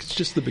sight. And I think it's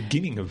just the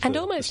beginning of and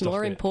almost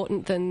more there.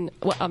 important than,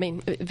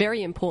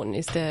 very important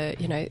is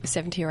the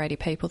 70 or 80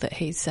 people that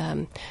he's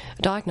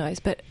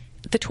diagnosed, but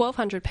the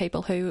 1,200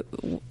 people who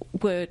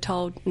were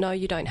told, no,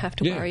 you don't have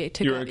to worry.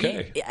 You're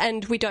okay.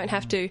 And we don't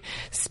have to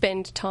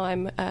spend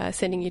time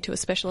sending you to a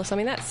specialist. I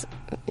mean, that's,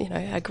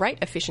 a great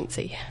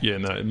efficiency. Yeah,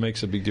 no, it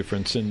makes a big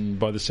difference. And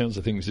by the sounds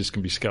of things, this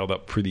can be scaled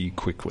up pretty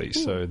quickly.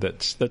 So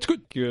that's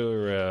good.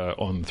 You're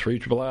on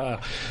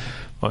 3RRR.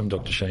 I'm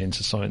Dr. Shane's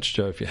the Science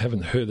Joe. If you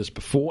haven't heard us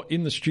before,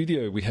 in the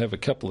studio we have a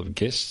couple of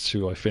guests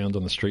who I found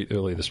on the street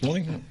earlier this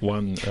morning.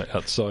 One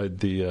outside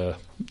the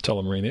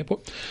Tullamarine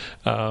Airport.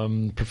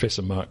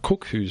 Professor Mark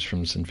Cook, who's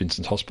from St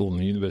Vincent's Hospital in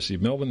the University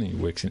of Melbourne. He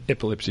works in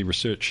epilepsy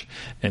research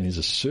and is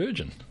a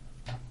surgeon.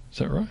 Is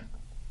that right?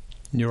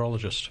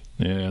 Neurologist.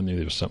 Yeah, I knew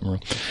there was something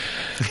wrong.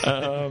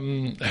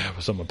 It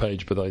was on my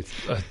page, but I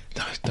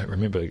don't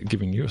remember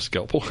giving you a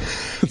scalpel.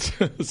 It's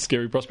a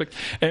scary prospect.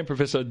 And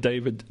Professor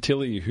David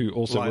Tilley, who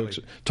also works...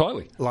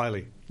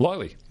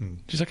 Liley.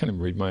 Geez, I can't even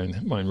read my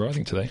own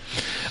writing today.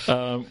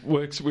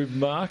 Works with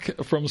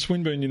Mark from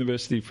Swinburne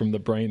University from the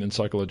Brain and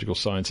Psychological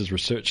Sciences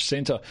Research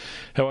Centre.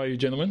 How are you,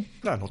 gentlemen?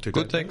 No, not too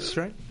good, bad. thanks.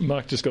 Right.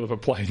 Mark just got off a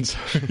plane, so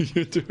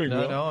you're doing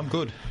well. No, I'm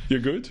good. You're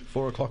good?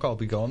 4 o'clock I'll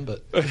be gone,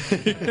 but...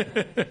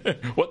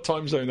 What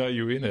time zone are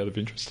you in, out of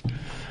interest?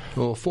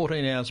 Or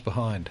 14 hours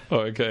behind. Oh,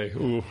 okay.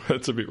 Ooh,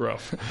 that's a bit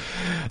rough.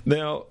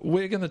 Now,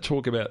 we're going to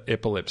talk about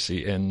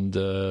epilepsy and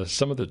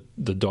some of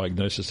the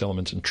diagnosis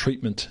elements and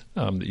treatment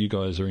that you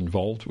guys are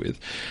involved with.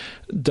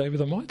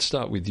 David, I might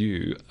start with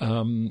you.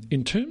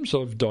 In terms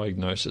of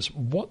diagnosis,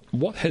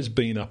 what has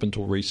been up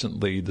until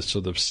recently the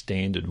sort of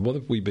standard? What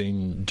have we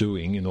been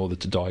doing in order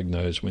to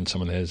diagnose when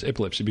someone has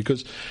epilepsy?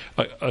 Because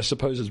I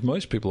suppose, as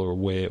most people are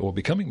aware or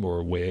becoming more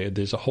aware,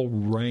 there's a whole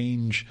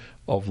range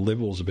of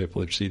levels of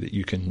epilepsy that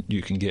you can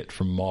get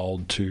from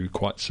mild to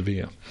quite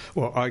severe.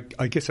 Well,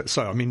 I guess that's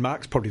so. I mean,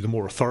 Mark's probably the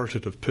more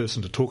authoritative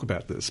person to talk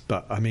about this,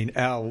 but I mean,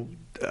 our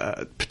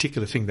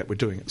particular thing that we're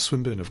doing at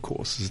Swinburne, of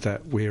course, is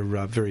that we're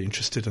very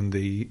interested in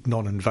the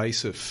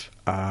non-invasive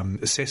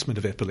assessment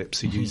of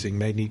epilepsy using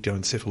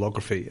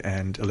magnetoencephalography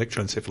and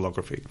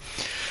electroencephalography.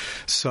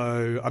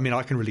 So, I mean,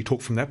 I can really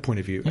talk from that point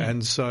of view.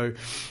 And so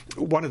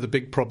one of the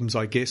big problems,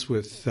 I guess,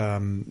 with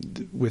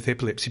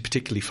epilepsy,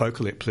 particularly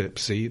focal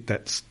epilepsy,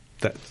 that's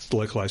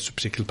localised to a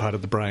particular part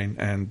of the brain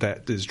and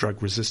that is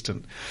drug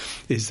resistant,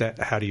 is that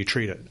how do you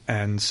treat it?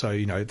 And so,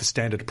 the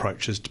standard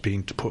approach has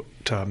been to put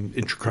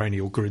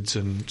intracranial grids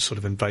and sort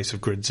of invasive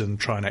grids and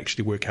try and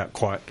actually work out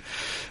quite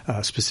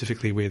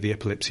specifically where the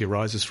epilepsy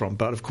arises from.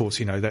 But of course,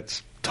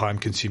 that's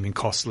time-consuming,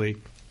 costly.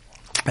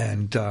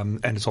 And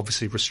it's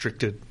obviously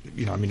restricted.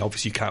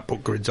 Obviously you can't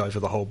put grids over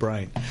the whole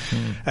brain.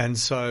 And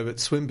so at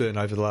Swinburne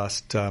over the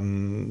last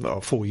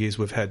 4 years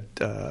we've had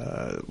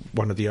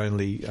one of the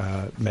only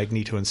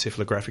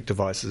magnetoencephalographic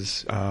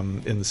devices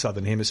in the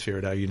Southern Hemisphere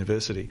at our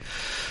university,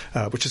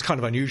 which is kind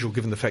of unusual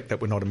given the fact that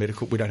we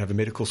don't have a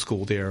medical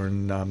school there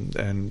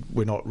and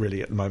we're not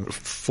really at the moment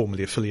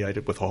formally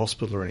affiliated with a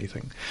hospital or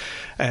anything.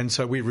 And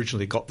so we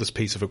originally got this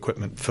piece of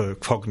equipment for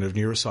cognitive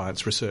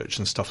neuroscience research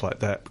and stuff like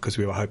that because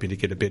we were hoping to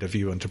get a better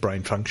view into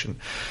brain function.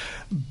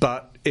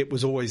 But it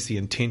was always the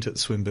intent at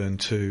Swinburne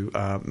to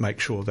make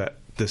sure that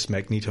this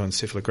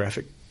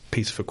magnetoencephalographic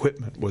piece of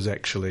equipment was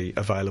actually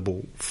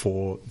available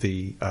for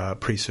the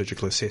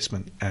pre-surgical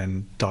assessment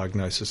and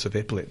diagnosis of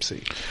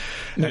epilepsy.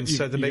 Now, and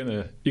so you're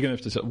going to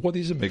have to say, what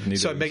is a magnetoencephalogram?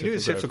 So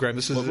magnetoencephalogram,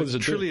 this is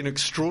truly an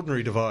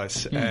extraordinary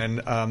device,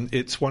 and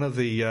it's one of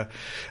the.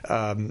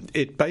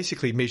 It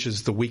basically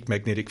measures the weak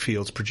magnetic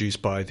fields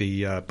produced by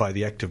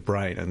the active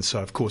brain, and so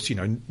of course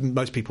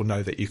most people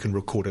know that you can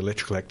record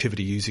electrical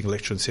activity using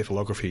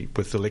electroencephalography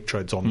with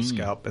electrodes on the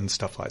scalp and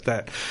stuff like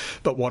that.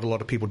 But what a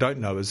lot of people don't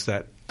know is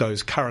that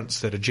those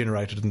currents that are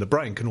generated in the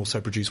brain can also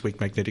produce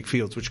weak magnetic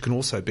fields, which can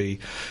also be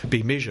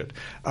measured.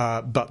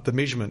 But the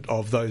measurement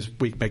of those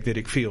weak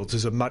magnetic fields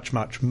is a much,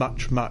 much,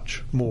 much,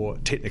 much more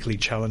technically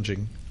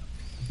challenging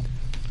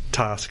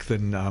task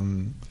than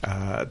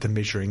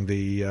measuring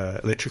the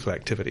electrical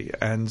activity.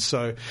 And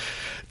so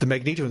the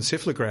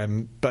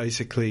magnetoencephalogram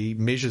basically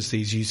measures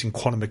these using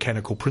quantum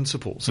mechanical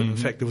principles. And in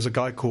fact, there was a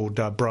guy called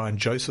Brian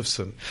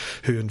Josephson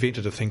who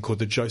invented a thing called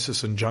the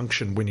Josephson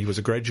junction when he was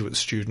a graduate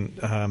student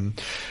in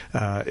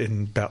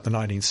about the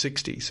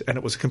 1960s. And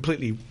it was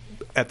completely,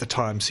 at the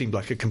time, seemed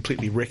like a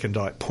completely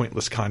recondite,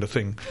 pointless kind of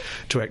thing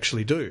to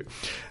actually do.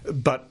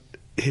 But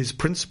his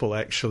principle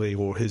actually,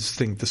 or this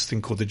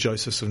thing called the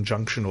Josephson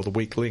junction or the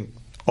weak link,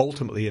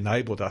 ultimately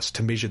enabled us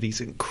to measure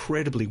these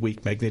incredibly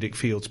weak magnetic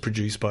fields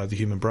produced by the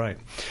human brain.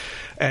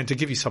 And to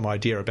give you some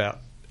idea about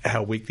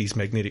how weak these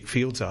magnetic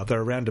fields are,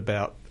 they're around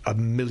about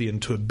 1 million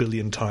to 1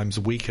 billion times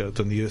weaker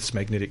than the Earth's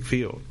magnetic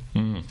field.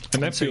 And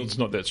that field's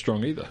not that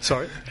strong either.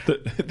 Sorry?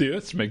 The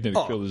Earth's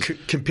magnetic field is...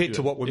 compared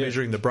to what we're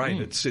measuring in the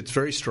brain, it's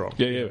very strong.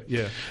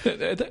 Yeah.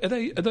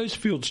 Are those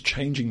fields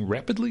changing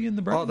rapidly in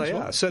the brain? Oh, they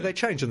are. So they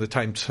change in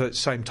the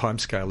same time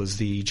scale as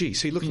the EEG.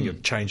 So you're looking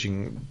at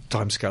changing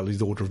time scale in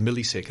the order of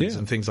milliseconds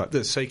and things like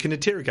this. So you can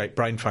interrogate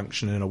brain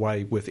function in a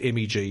way with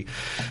MEG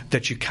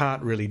that you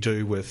can't really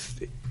do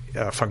with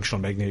functional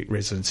magnetic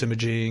resonance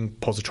imaging,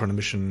 positron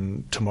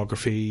emission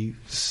tomography,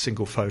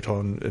 single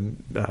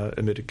photon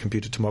emitted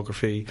computer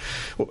tomography,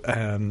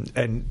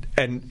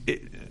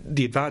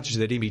 the advantage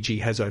that MEG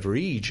has over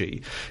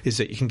EEG is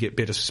that you can get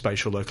better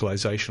spatial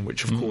localization,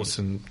 which of course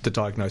in the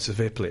diagnosis of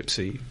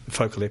epilepsy,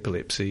 focal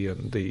epilepsy,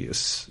 and the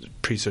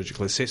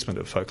pre-surgical assessment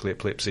of focal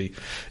epilepsy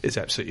is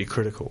absolutely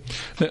critical.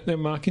 Now,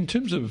 Mark, in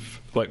terms of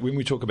when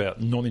we talk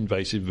about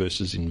non-invasive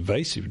versus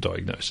invasive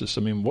diagnosis,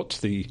 I mean, what's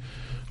the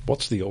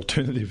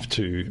alternative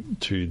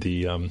to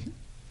the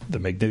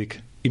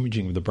magnetic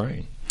imaging of the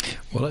brain?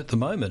 Well, at the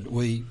moment,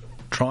 we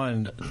try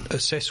and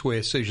assess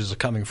where seizures are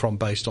coming from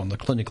based on the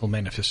clinical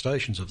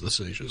manifestations of the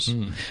seizures,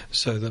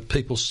 so that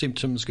people's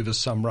symptoms give us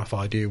some rough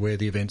idea where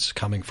the event's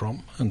coming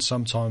from. And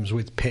sometimes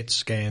with PET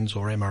scans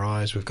or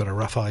MRIs, we've got a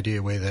rough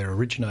idea where they're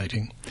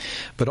originating.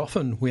 But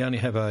often we only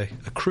have a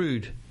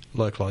crude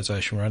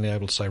localization. We're only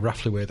able to say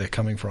roughly where they're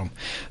coming from.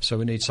 So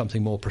we need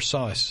something more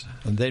precise.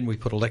 And then we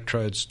put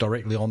electrodes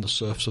directly on the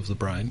surface of the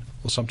brain,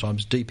 or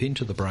sometimes deep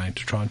into the brain,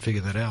 to try and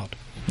figure that out.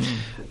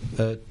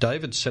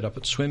 David's set up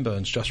at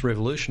Swinburne's just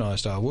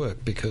revolutionised our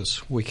work,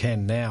 because we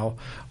can now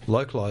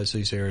localise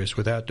these areas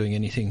without doing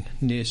anything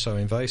near so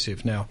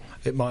invasive. Now,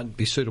 it might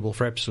be suitable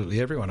for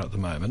absolutely everyone at the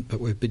moment, but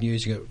we've been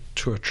using it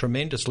to a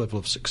tremendous level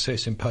of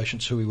success in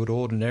patients who we would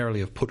ordinarily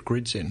have put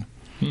grids in.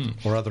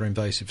 or other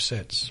invasive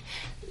sets.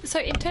 So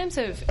in terms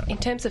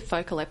of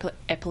focal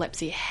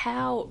epilepsy,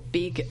 how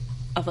big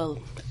of a,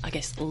 I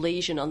guess,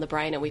 lesion on the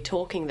brain are we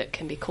talking that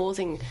can be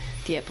causing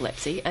the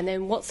epilepsy? And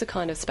then what's the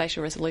kind of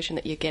spatial resolution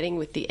that you're getting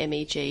with the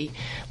MEG?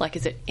 Like,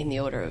 is it in the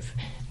order of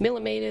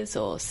millimetres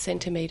or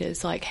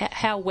centimetres? Like,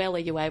 how well are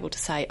you able to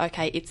say,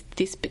 okay, it's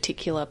this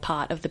particular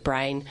part of the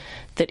brain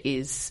that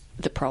is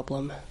the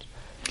problem?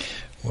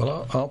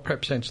 Well, I'll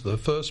perhaps answer the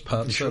first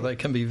part. Sure. So they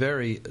can be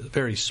very,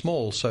 very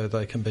small, so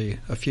they can be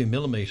a few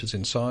millimetres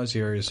in size,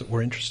 the areas that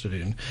we're interested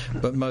in,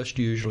 but most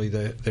usually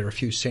they're a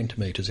few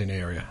centimetres in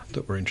area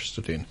that we're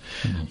interested in.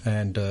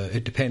 And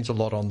it depends a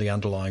lot on the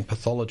underlying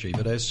pathology.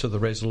 But as to the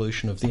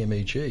resolution of the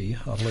MEG,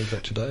 I'll leave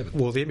that to David.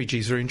 Well, the MEG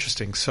is very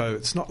interesting. So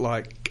it's not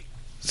like...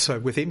 So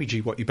with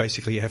MEG, what you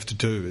basically have to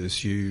do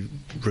is you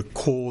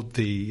record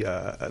the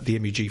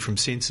MEG from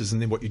sensors, and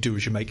then what you do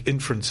is you make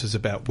inferences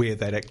about where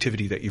that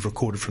activity that you've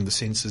recorded from the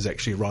sensors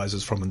actually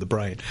arises from in the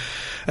brain.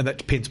 And that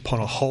depends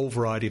upon a whole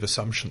variety of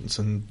assumptions.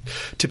 And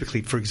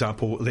typically, for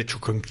example,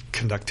 electrical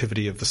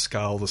conductivity of the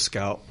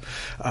scalp,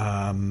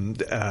 how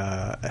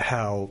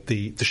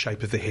the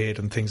shape of the head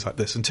and things like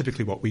this. And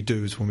typically what we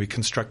do is when we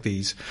construct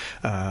these,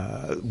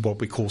 what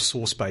we call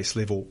source-based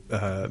level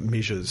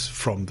measures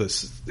from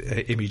this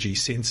MEG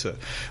sensor,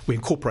 we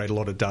incorporate a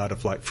lot of data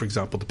of, like, for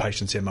example, the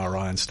patient's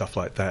MRI and stuff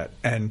like that.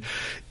 And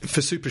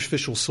for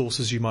superficial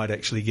sources, you might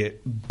actually get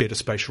better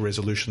spatial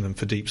resolution than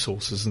for deep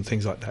sources and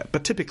things like that.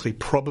 But typically,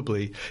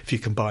 probably, if you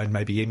combine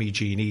maybe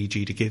MEG and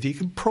EEG together, you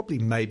can probably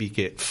maybe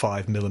get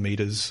 5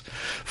 millimetres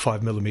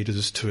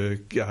to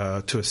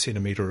a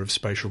centimetre of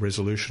spatial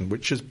resolution,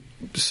 which is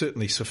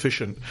certainly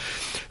sufficient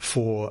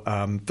for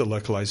the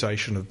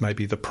localisation of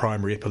maybe the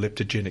primary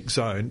epileptogenic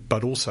zone,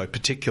 but also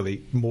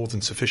particularly more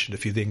than sufficient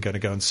if you're then going to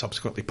go and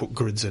subsequently put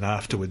grids in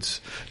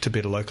afterwards to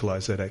better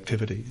localise that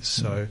activity.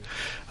 So,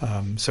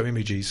 so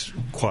MEG is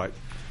quite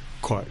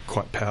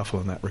powerful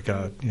in that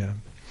regard. Yeah.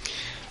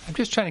 I'm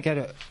just trying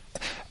to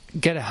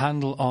get a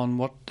handle on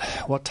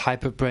what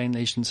type of brain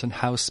lesions and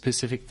how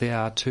specific they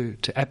are to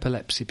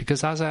epilepsy,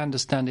 because as I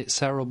understand it,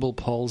 cerebral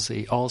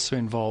palsy also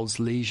involves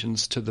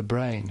lesions to the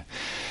brain.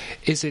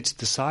 Is it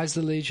the size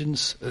of the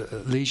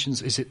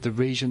lesions? Is it the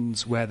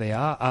regions where they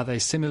are? Are they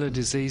similar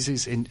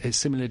diseases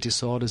similar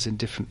disorders in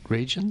different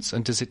regions?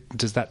 And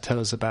does that tell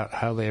us about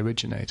how they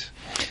originate?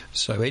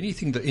 So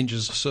anything that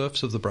injures the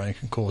surface of the brain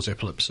can cause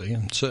epilepsy,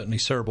 and certainly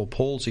cerebral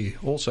palsy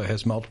also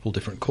has multiple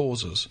different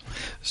causes,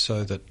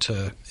 so that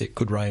it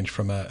could range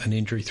from an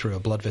injury through a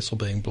blood vessel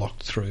being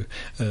blocked through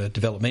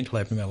developmental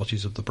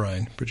abnormalities of the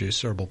brain produce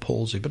cerebral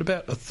palsy. But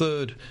about a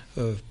third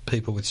of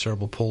people with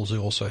cerebral palsy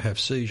also have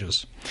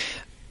seizures.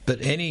 But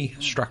any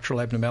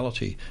structural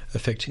abnormality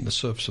affecting the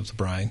surface of the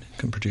brain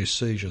can produce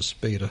seizures,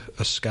 be it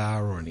a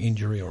scar or an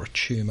injury or a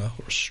tumour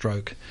or a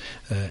stroke,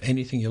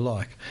 anything you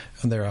like.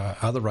 And there are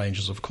other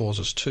ranges of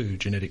causes too,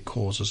 genetic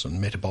causes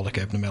and metabolic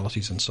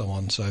abnormalities and so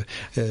on. So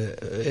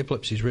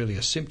epilepsy is really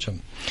a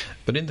symptom.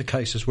 But in the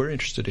cases we're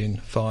interested in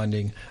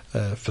finding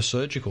for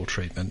surgical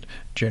treatment,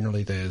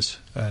 generally there's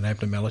an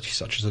abnormality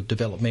such as a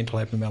developmental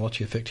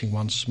abnormality affecting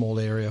one small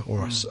area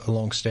or a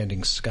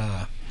long-standing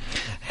scar.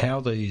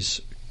 How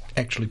these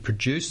actually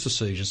produce the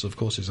seizures, of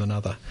course, is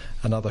another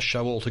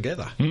show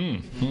altogether.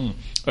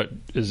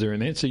 Is there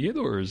an answer yet,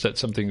 or is that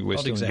something we're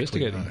still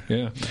investigating? No.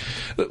 Yeah.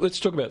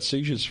 Let's talk about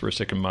seizures for a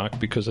second, Mark,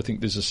 because I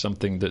think this is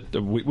something that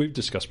we've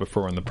discussed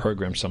before on the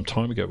program some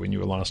time ago when you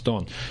were last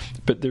on.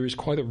 But there is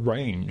quite a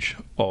range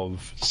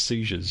of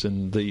seizures,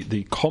 and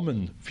the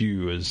common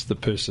view is the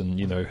person,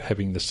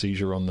 having the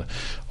seizure on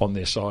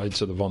their side,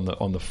 sort of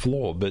on the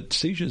floor. But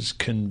seizures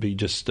can be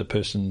just a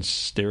person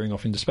staring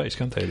off into space,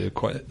 can't they? They're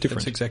quite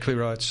different. That's exactly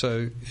right.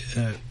 So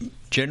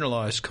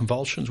generalised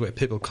convulsions where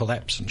people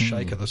collapse and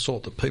shake are the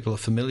sort that people are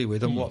familiar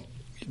with, and what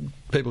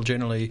people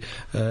generally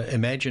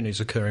imagine is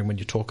occurring when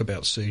you talk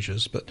about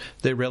seizures, but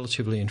they're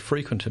relatively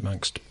infrequent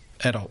amongst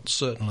adults,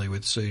 certainly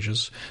with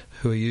seizures,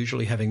 who are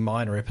usually having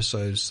minor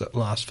episodes that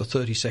last for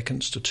 30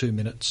 seconds to 2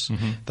 minutes.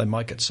 They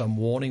might get some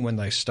warning when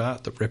they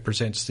start that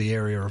represents the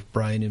area of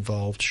brain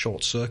involved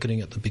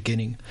short-circuiting at the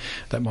beginning.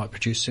 That might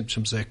produce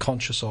symptoms they're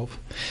conscious of.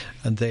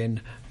 And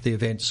then the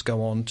events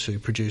go on to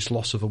produce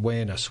loss of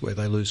awareness, where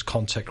they lose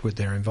contact with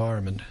their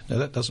environment. Now,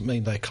 that doesn't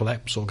mean they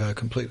collapse or go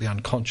completely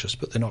unconscious,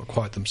 but they're not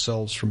quite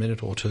themselves for a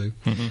minute or two.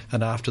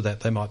 And after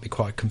that, they might be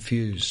quite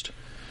confused.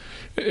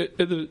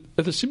 Are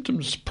the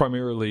symptoms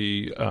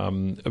primarily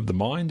of the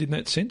mind in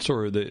that sense,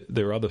 or are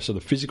there other sort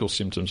of physical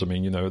symptoms? I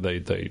mean,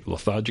 they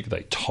lethargic, are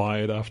they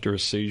tired after a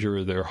seizure?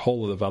 Are there a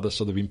whole lot of other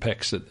sort of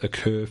impacts that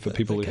occur for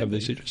people who have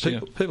these seizures?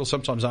 People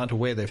sometimes aren't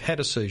aware they've had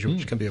a seizure,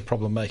 which can be a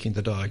problem making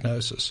the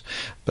diagnosis.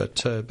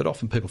 But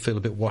often people feel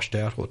a bit washed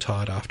out or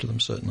tired after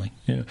them, certainly.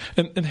 Yeah.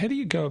 And how do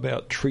you go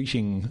about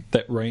treating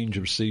that range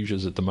of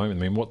seizures at the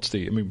moment? I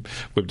mean,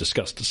 we've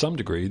discussed to some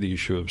degree the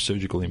issue of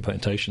surgical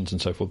implantations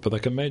and so forth, but I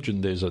can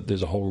imagine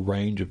there's a whole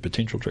range of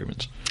potential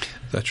treatments.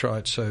 That's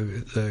right. So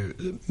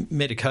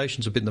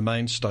medications have been the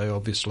mainstay,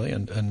 obviously,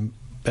 and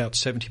about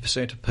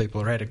 70% of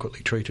people are adequately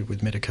treated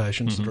with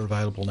medications that are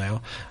available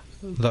now.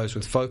 those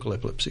with focal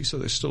epilepsy, so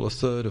there's still a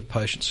third of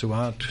patients who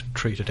aren't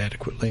treated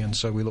adequately, and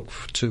so we look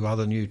to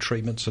other new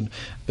treatments and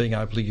being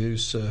able to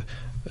use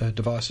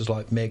devices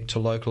like MEG to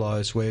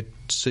localise where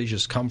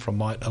seizures come from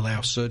might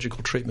allow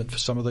surgical treatment for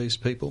some of these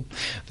people.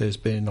 There's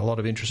been a lot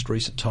of interest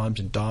recent times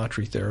in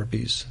dietary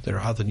therapies. There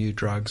are other new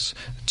drugs.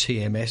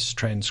 TMS,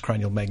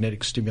 transcranial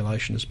magnetic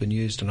stimulation, has been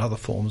used, and other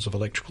forms of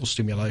electrical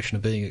stimulation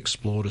are being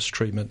explored as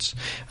treatments.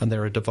 And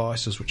there are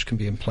devices which can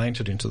be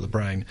implanted into the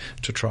brain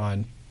to try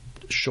and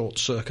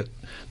short-circuit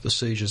the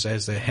seizures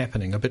as they're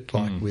happening, a bit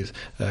like with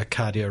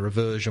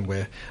cardioreversion,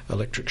 where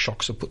electric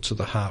shocks are put to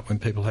the heart when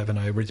people have an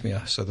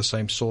arrhythmia. So the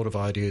same sort of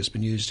idea has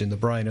been used in the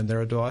brain, and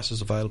there are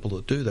devices available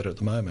that do that at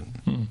the moment.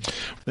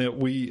 Now,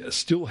 we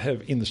still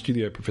have in the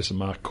studio Professor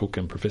Mark Cook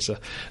and Professor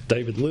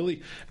David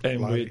Lilley,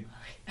 and we're...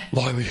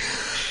 Lively.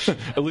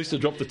 At least I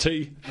dropped the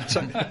T.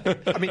 So,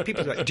 I mean,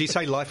 people, do you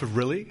say Life of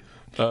Riley?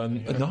 No.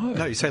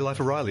 No, you say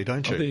Life of Riley,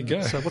 don't you? Oh, there you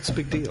go. So what's the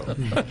big deal?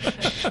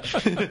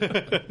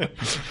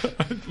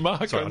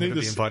 Mark, Sorry, I need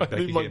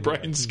my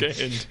brain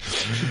scanned.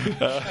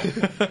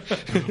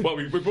 Well,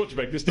 we brought you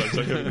back this time.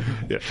 So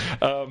yeah.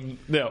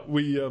 Now,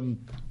 we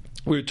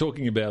were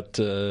talking about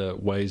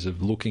ways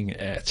of looking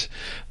at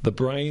the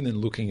brain and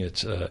looking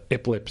at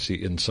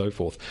epilepsy and so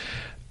forth.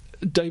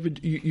 David,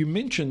 you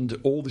mentioned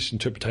all this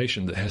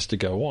interpretation that has to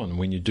go on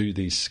when you do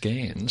these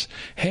scans.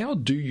 How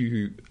do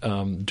you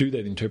do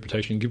that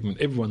interpretation, given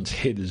everyone's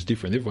head is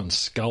different? Everyone's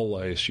skull,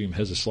 I assume,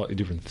 has a slightly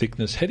different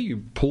thickness. How do you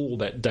pull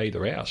that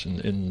data out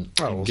and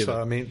get it?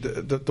 I mean,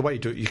 the way you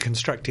do it, you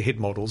construct your head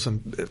models,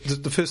 and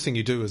the first thing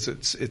you do is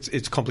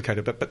it's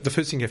complicated, but the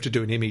first thing you have to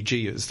do in MEG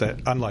is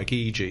that, unlike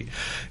EEG,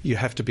 you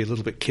have to be a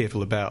little bit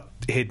careful about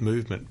head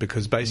movement,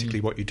 because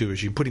basically what you do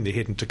is you're putting the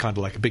head into kind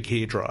of like a big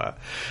hairdryer,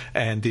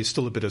 and there's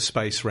still a bit of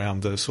space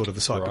around the sort of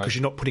the side, because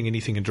you're not putting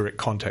anything in direct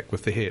contact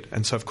with the head,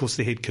 and so of course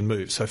the head can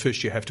move. So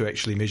first you have to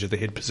actually measure the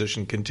head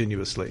position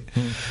continuously,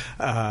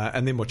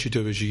 and then what you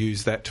do is you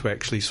use that to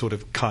actually sort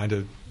of kind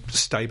of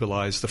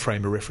stabilise the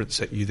frame of reference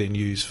that you then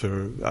use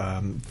for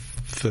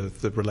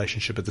the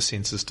relationship of the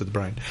senses to the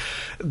brain.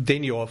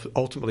 Then you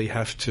ultimately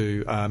have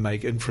to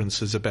make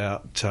inferences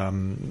about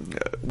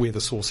where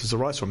the sources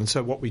arise from. And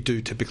so what we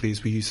do typically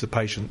is we use the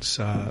patient's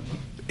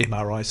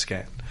MRI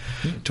scan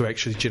to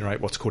actually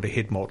generate what's called a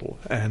head model.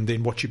 And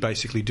then what you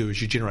basically do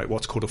is you generate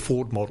what's called a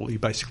forward model. You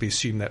basically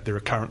assume that there are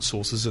current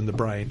sources in the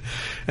brain,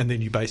 and then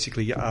you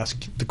basically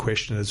ask the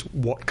question is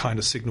what kind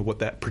of signal would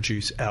that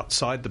produce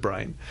outside the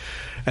brain,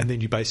 and then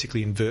you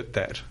basically invert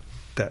that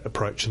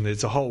approach. And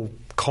there's a whole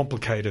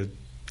complicated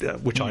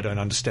which I don't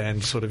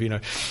understand, sort of,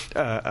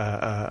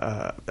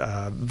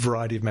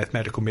 variety of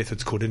mathematical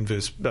methods called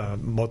inverse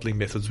modelling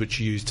methods, which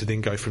you use to then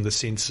go from the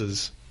sensor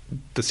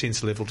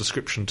level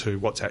description to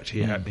what's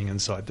actually happening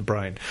inside the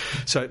brain.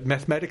 So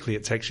mathematically,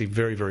 it's actually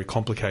very, very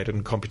complicated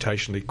and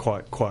computationally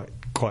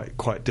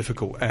quite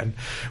difficult, and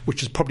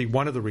which is probably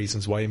one of the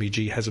reasons why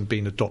MEG hasn't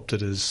been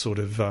adopted as sort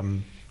of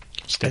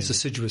as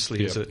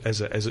assiduously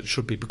as it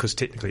should be, because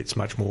technically it's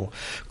much more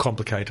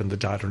complicated, and the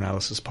data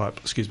analysis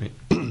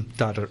pipelines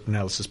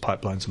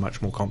are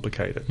much more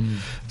complicated.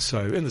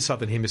 So in the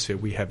Southern Hemisphere,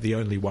 we have the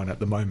only one at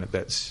the moment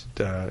that's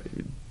the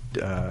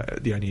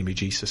only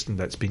MEG system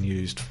that's been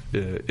used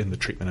in the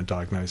treatment and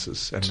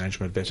diagnosis and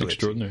management of epilepsy. It's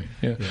extraordinary.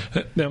 Yeah.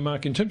 Now,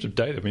 Mark, in terms of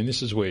data, I mean,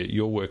 this is where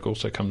your work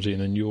also comes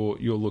in, and you're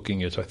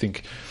looking at, I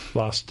think,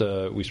 last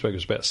we spoke, it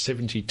was about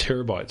 70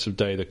 terabytes of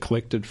data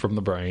collected from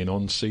the brain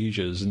on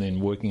seizures, and then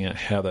working out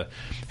how to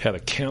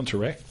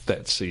counteract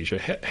that seizure.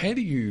 How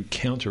do you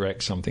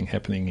counteract something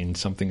happening in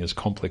something as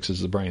complex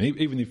as the brain,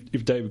 even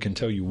if David can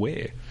tell you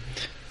where?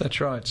 That's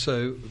right.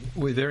 So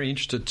we're very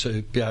interested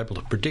to be able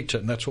to predict it,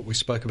 and that's what we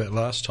spoke about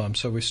last time.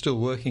 So we're still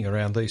working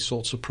around these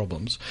sorts of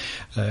problems.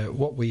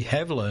 What we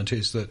have learnt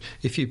is that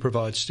if you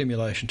provide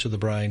stimulation to the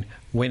brain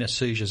when a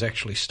seizure's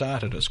actually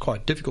started, it's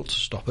quite difficult to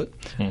stop it.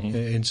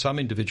 In some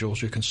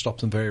individuals, you can stop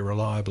them very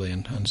reliably,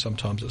 and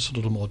sometimes it's a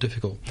little more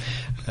difficult.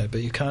 But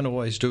you can't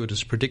always do it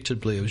as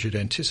predictably as you'd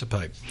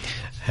anticipate.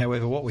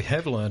 However, what we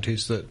have learnt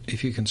is that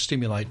if you can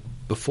stimulate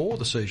before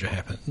the seizure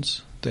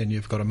happens, then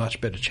you've got a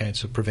much better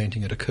chance of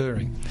preventing it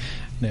occurring.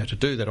 Now, to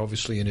do that,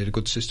 obviously, you need a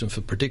good system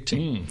for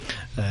predicting.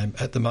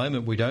 At the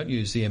moment, we don't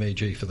use the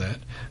MEG for that,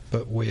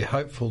 but we're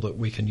hopeful that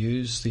we can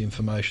use the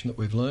information that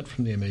we've learnt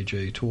from the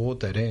MEG toward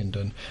that end.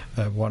 And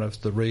one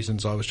of the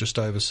reasons I was just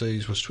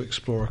overseas was to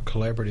explore a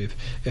collaborative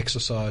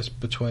exercise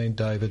between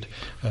David,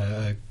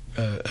 a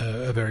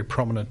very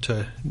prominent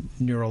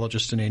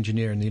neurologist and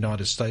engineer in the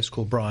United States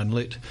called Brian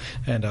Litt,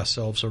 and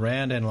ourselves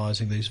around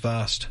analysing these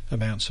vast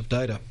amounts of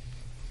data.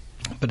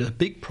 But a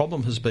big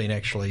problem has been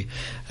actually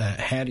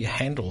how do you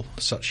handle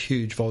such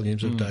huge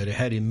volumes of data?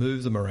 How do you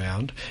move them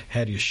around?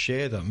 How do you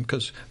share them?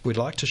 Because we'd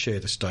like to share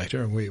this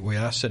data, and we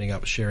are setting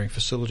up sharing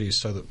facilities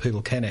so that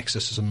people can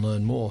access it and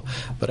learn more.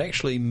 But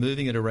actually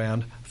moving it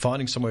around,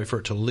 finding somewhere for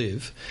it to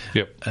live,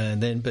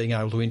 and then being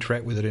able to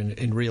interact with it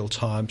in real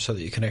time so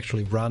that you can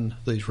actually run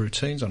these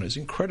routines on it is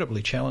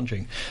incredibly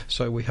challenging.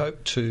 So we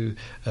hope to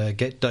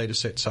get data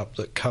sets up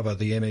that cover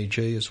the MEG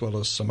as well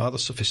as some other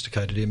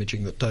sophisticated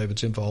imaging that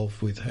David's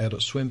involved with out out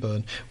at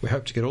Swinburne. We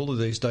hope to get all of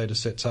these data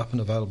sets up and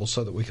available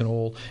so that we can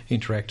all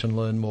interact and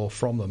learn more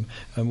from them.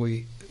 And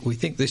we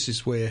think this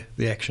is where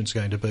the action's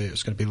going to be.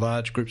 It's going to be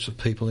large groups of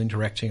people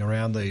interacting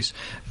around these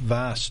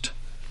vast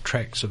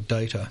tracks of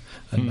data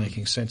and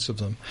making sense of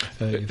them.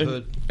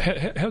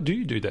 How do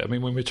you do that? I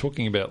mean, when we're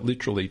talking about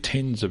literally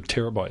tens of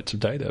terabytes of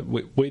data,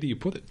 where do you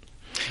put it?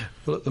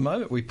 Well, at the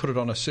moment we put it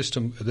on a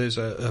system. There's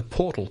a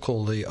portal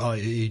called the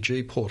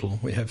IEEG portal.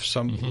 We have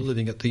some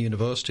living at the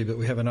university, but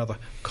we have another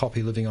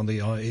copy living on the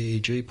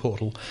IEEG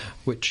portal,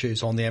 which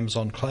is on the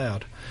Amazon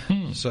cloud.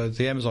 So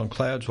the Amazon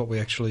cloud is what we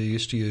actually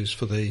used to use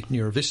for the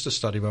Neurovista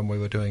study when we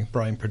were doing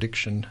brain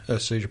prediction,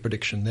 seizure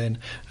prediction then.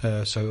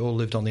 So it all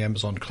lived on the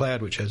Amazon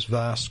cloud, which has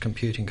vast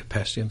computing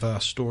capacity and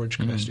vast storage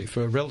capacity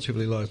for a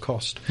relatively low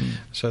cost.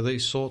 So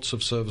these sorts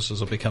of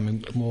services are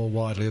becoming more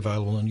widely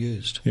available and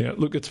used. Yeah,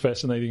 look, it's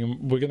fascinating.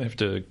 We're going to have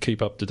to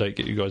keep up to date,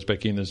 get you guys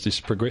back in as this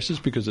progresses,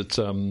 because it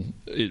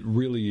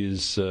really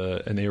is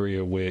an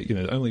area where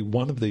only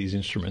one of these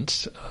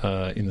instruments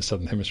in the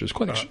Southern Hemisphere is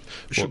quite.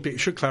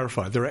 Should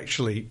clarify. There are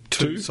actually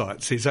two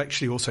sites. There's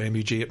actually also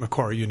MEG at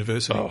Macquarie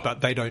University,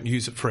 but they don't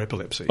use it for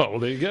epilepsy. Oh, well,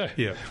 there you go.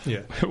 Yeah.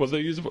 Well, they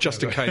use it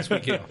just in case we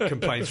get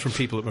complaints from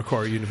people at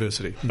Macquarie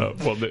University.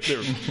 Well,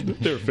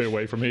 they're a fair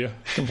way from here.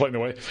 Complain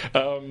away.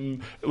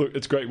 Look,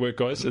 it's great work,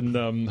 guys,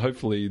 and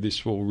hopefully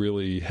this will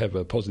really have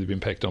a positive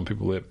impact on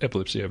people with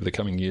epilepsy over the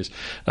coming years.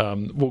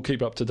 We'll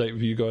keep up to date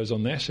with you guys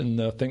on that,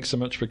 and thanks so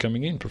much for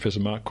coming in,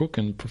 Professor Mark Cook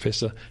and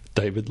Professor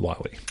David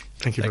Lively.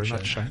 Thank you very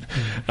much, Shane.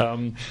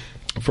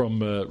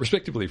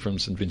 Respectively from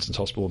St Vincent's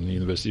Hospital and the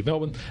University of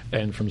Melbourne,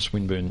 and from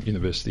Swinburne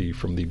University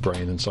from the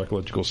Brain and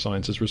Psychological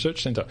Sciences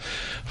Research Centre.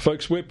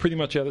 Folks, we're pretty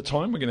much out of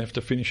time. We're going to have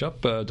to finish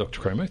up. Dr.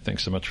 Cramer,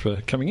 thanks so much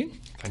for coming in.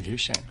 Thank you,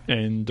 Shane.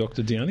 And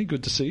Dr. Diani,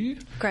 good to see you.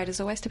 Great as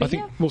always to be here.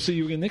 I think we'll see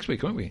you again next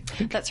week, won't we?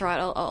 That's right.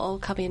 I'll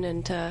come in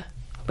and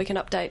we can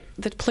update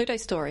the Pluto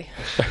story.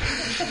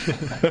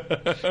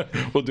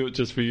 We'll do it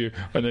just for you.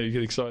 I know you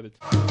get excited.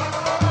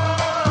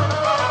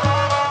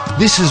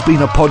 This has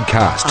been a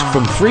podcast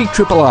from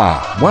 3RRR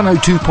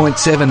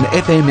 102.7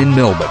 FM in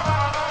Melbourne.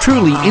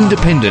 Truly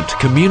independent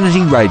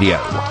community radio.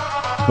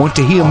 Want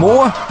to hear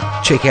more?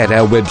 Check out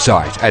our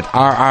website at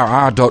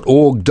rrr.org.au.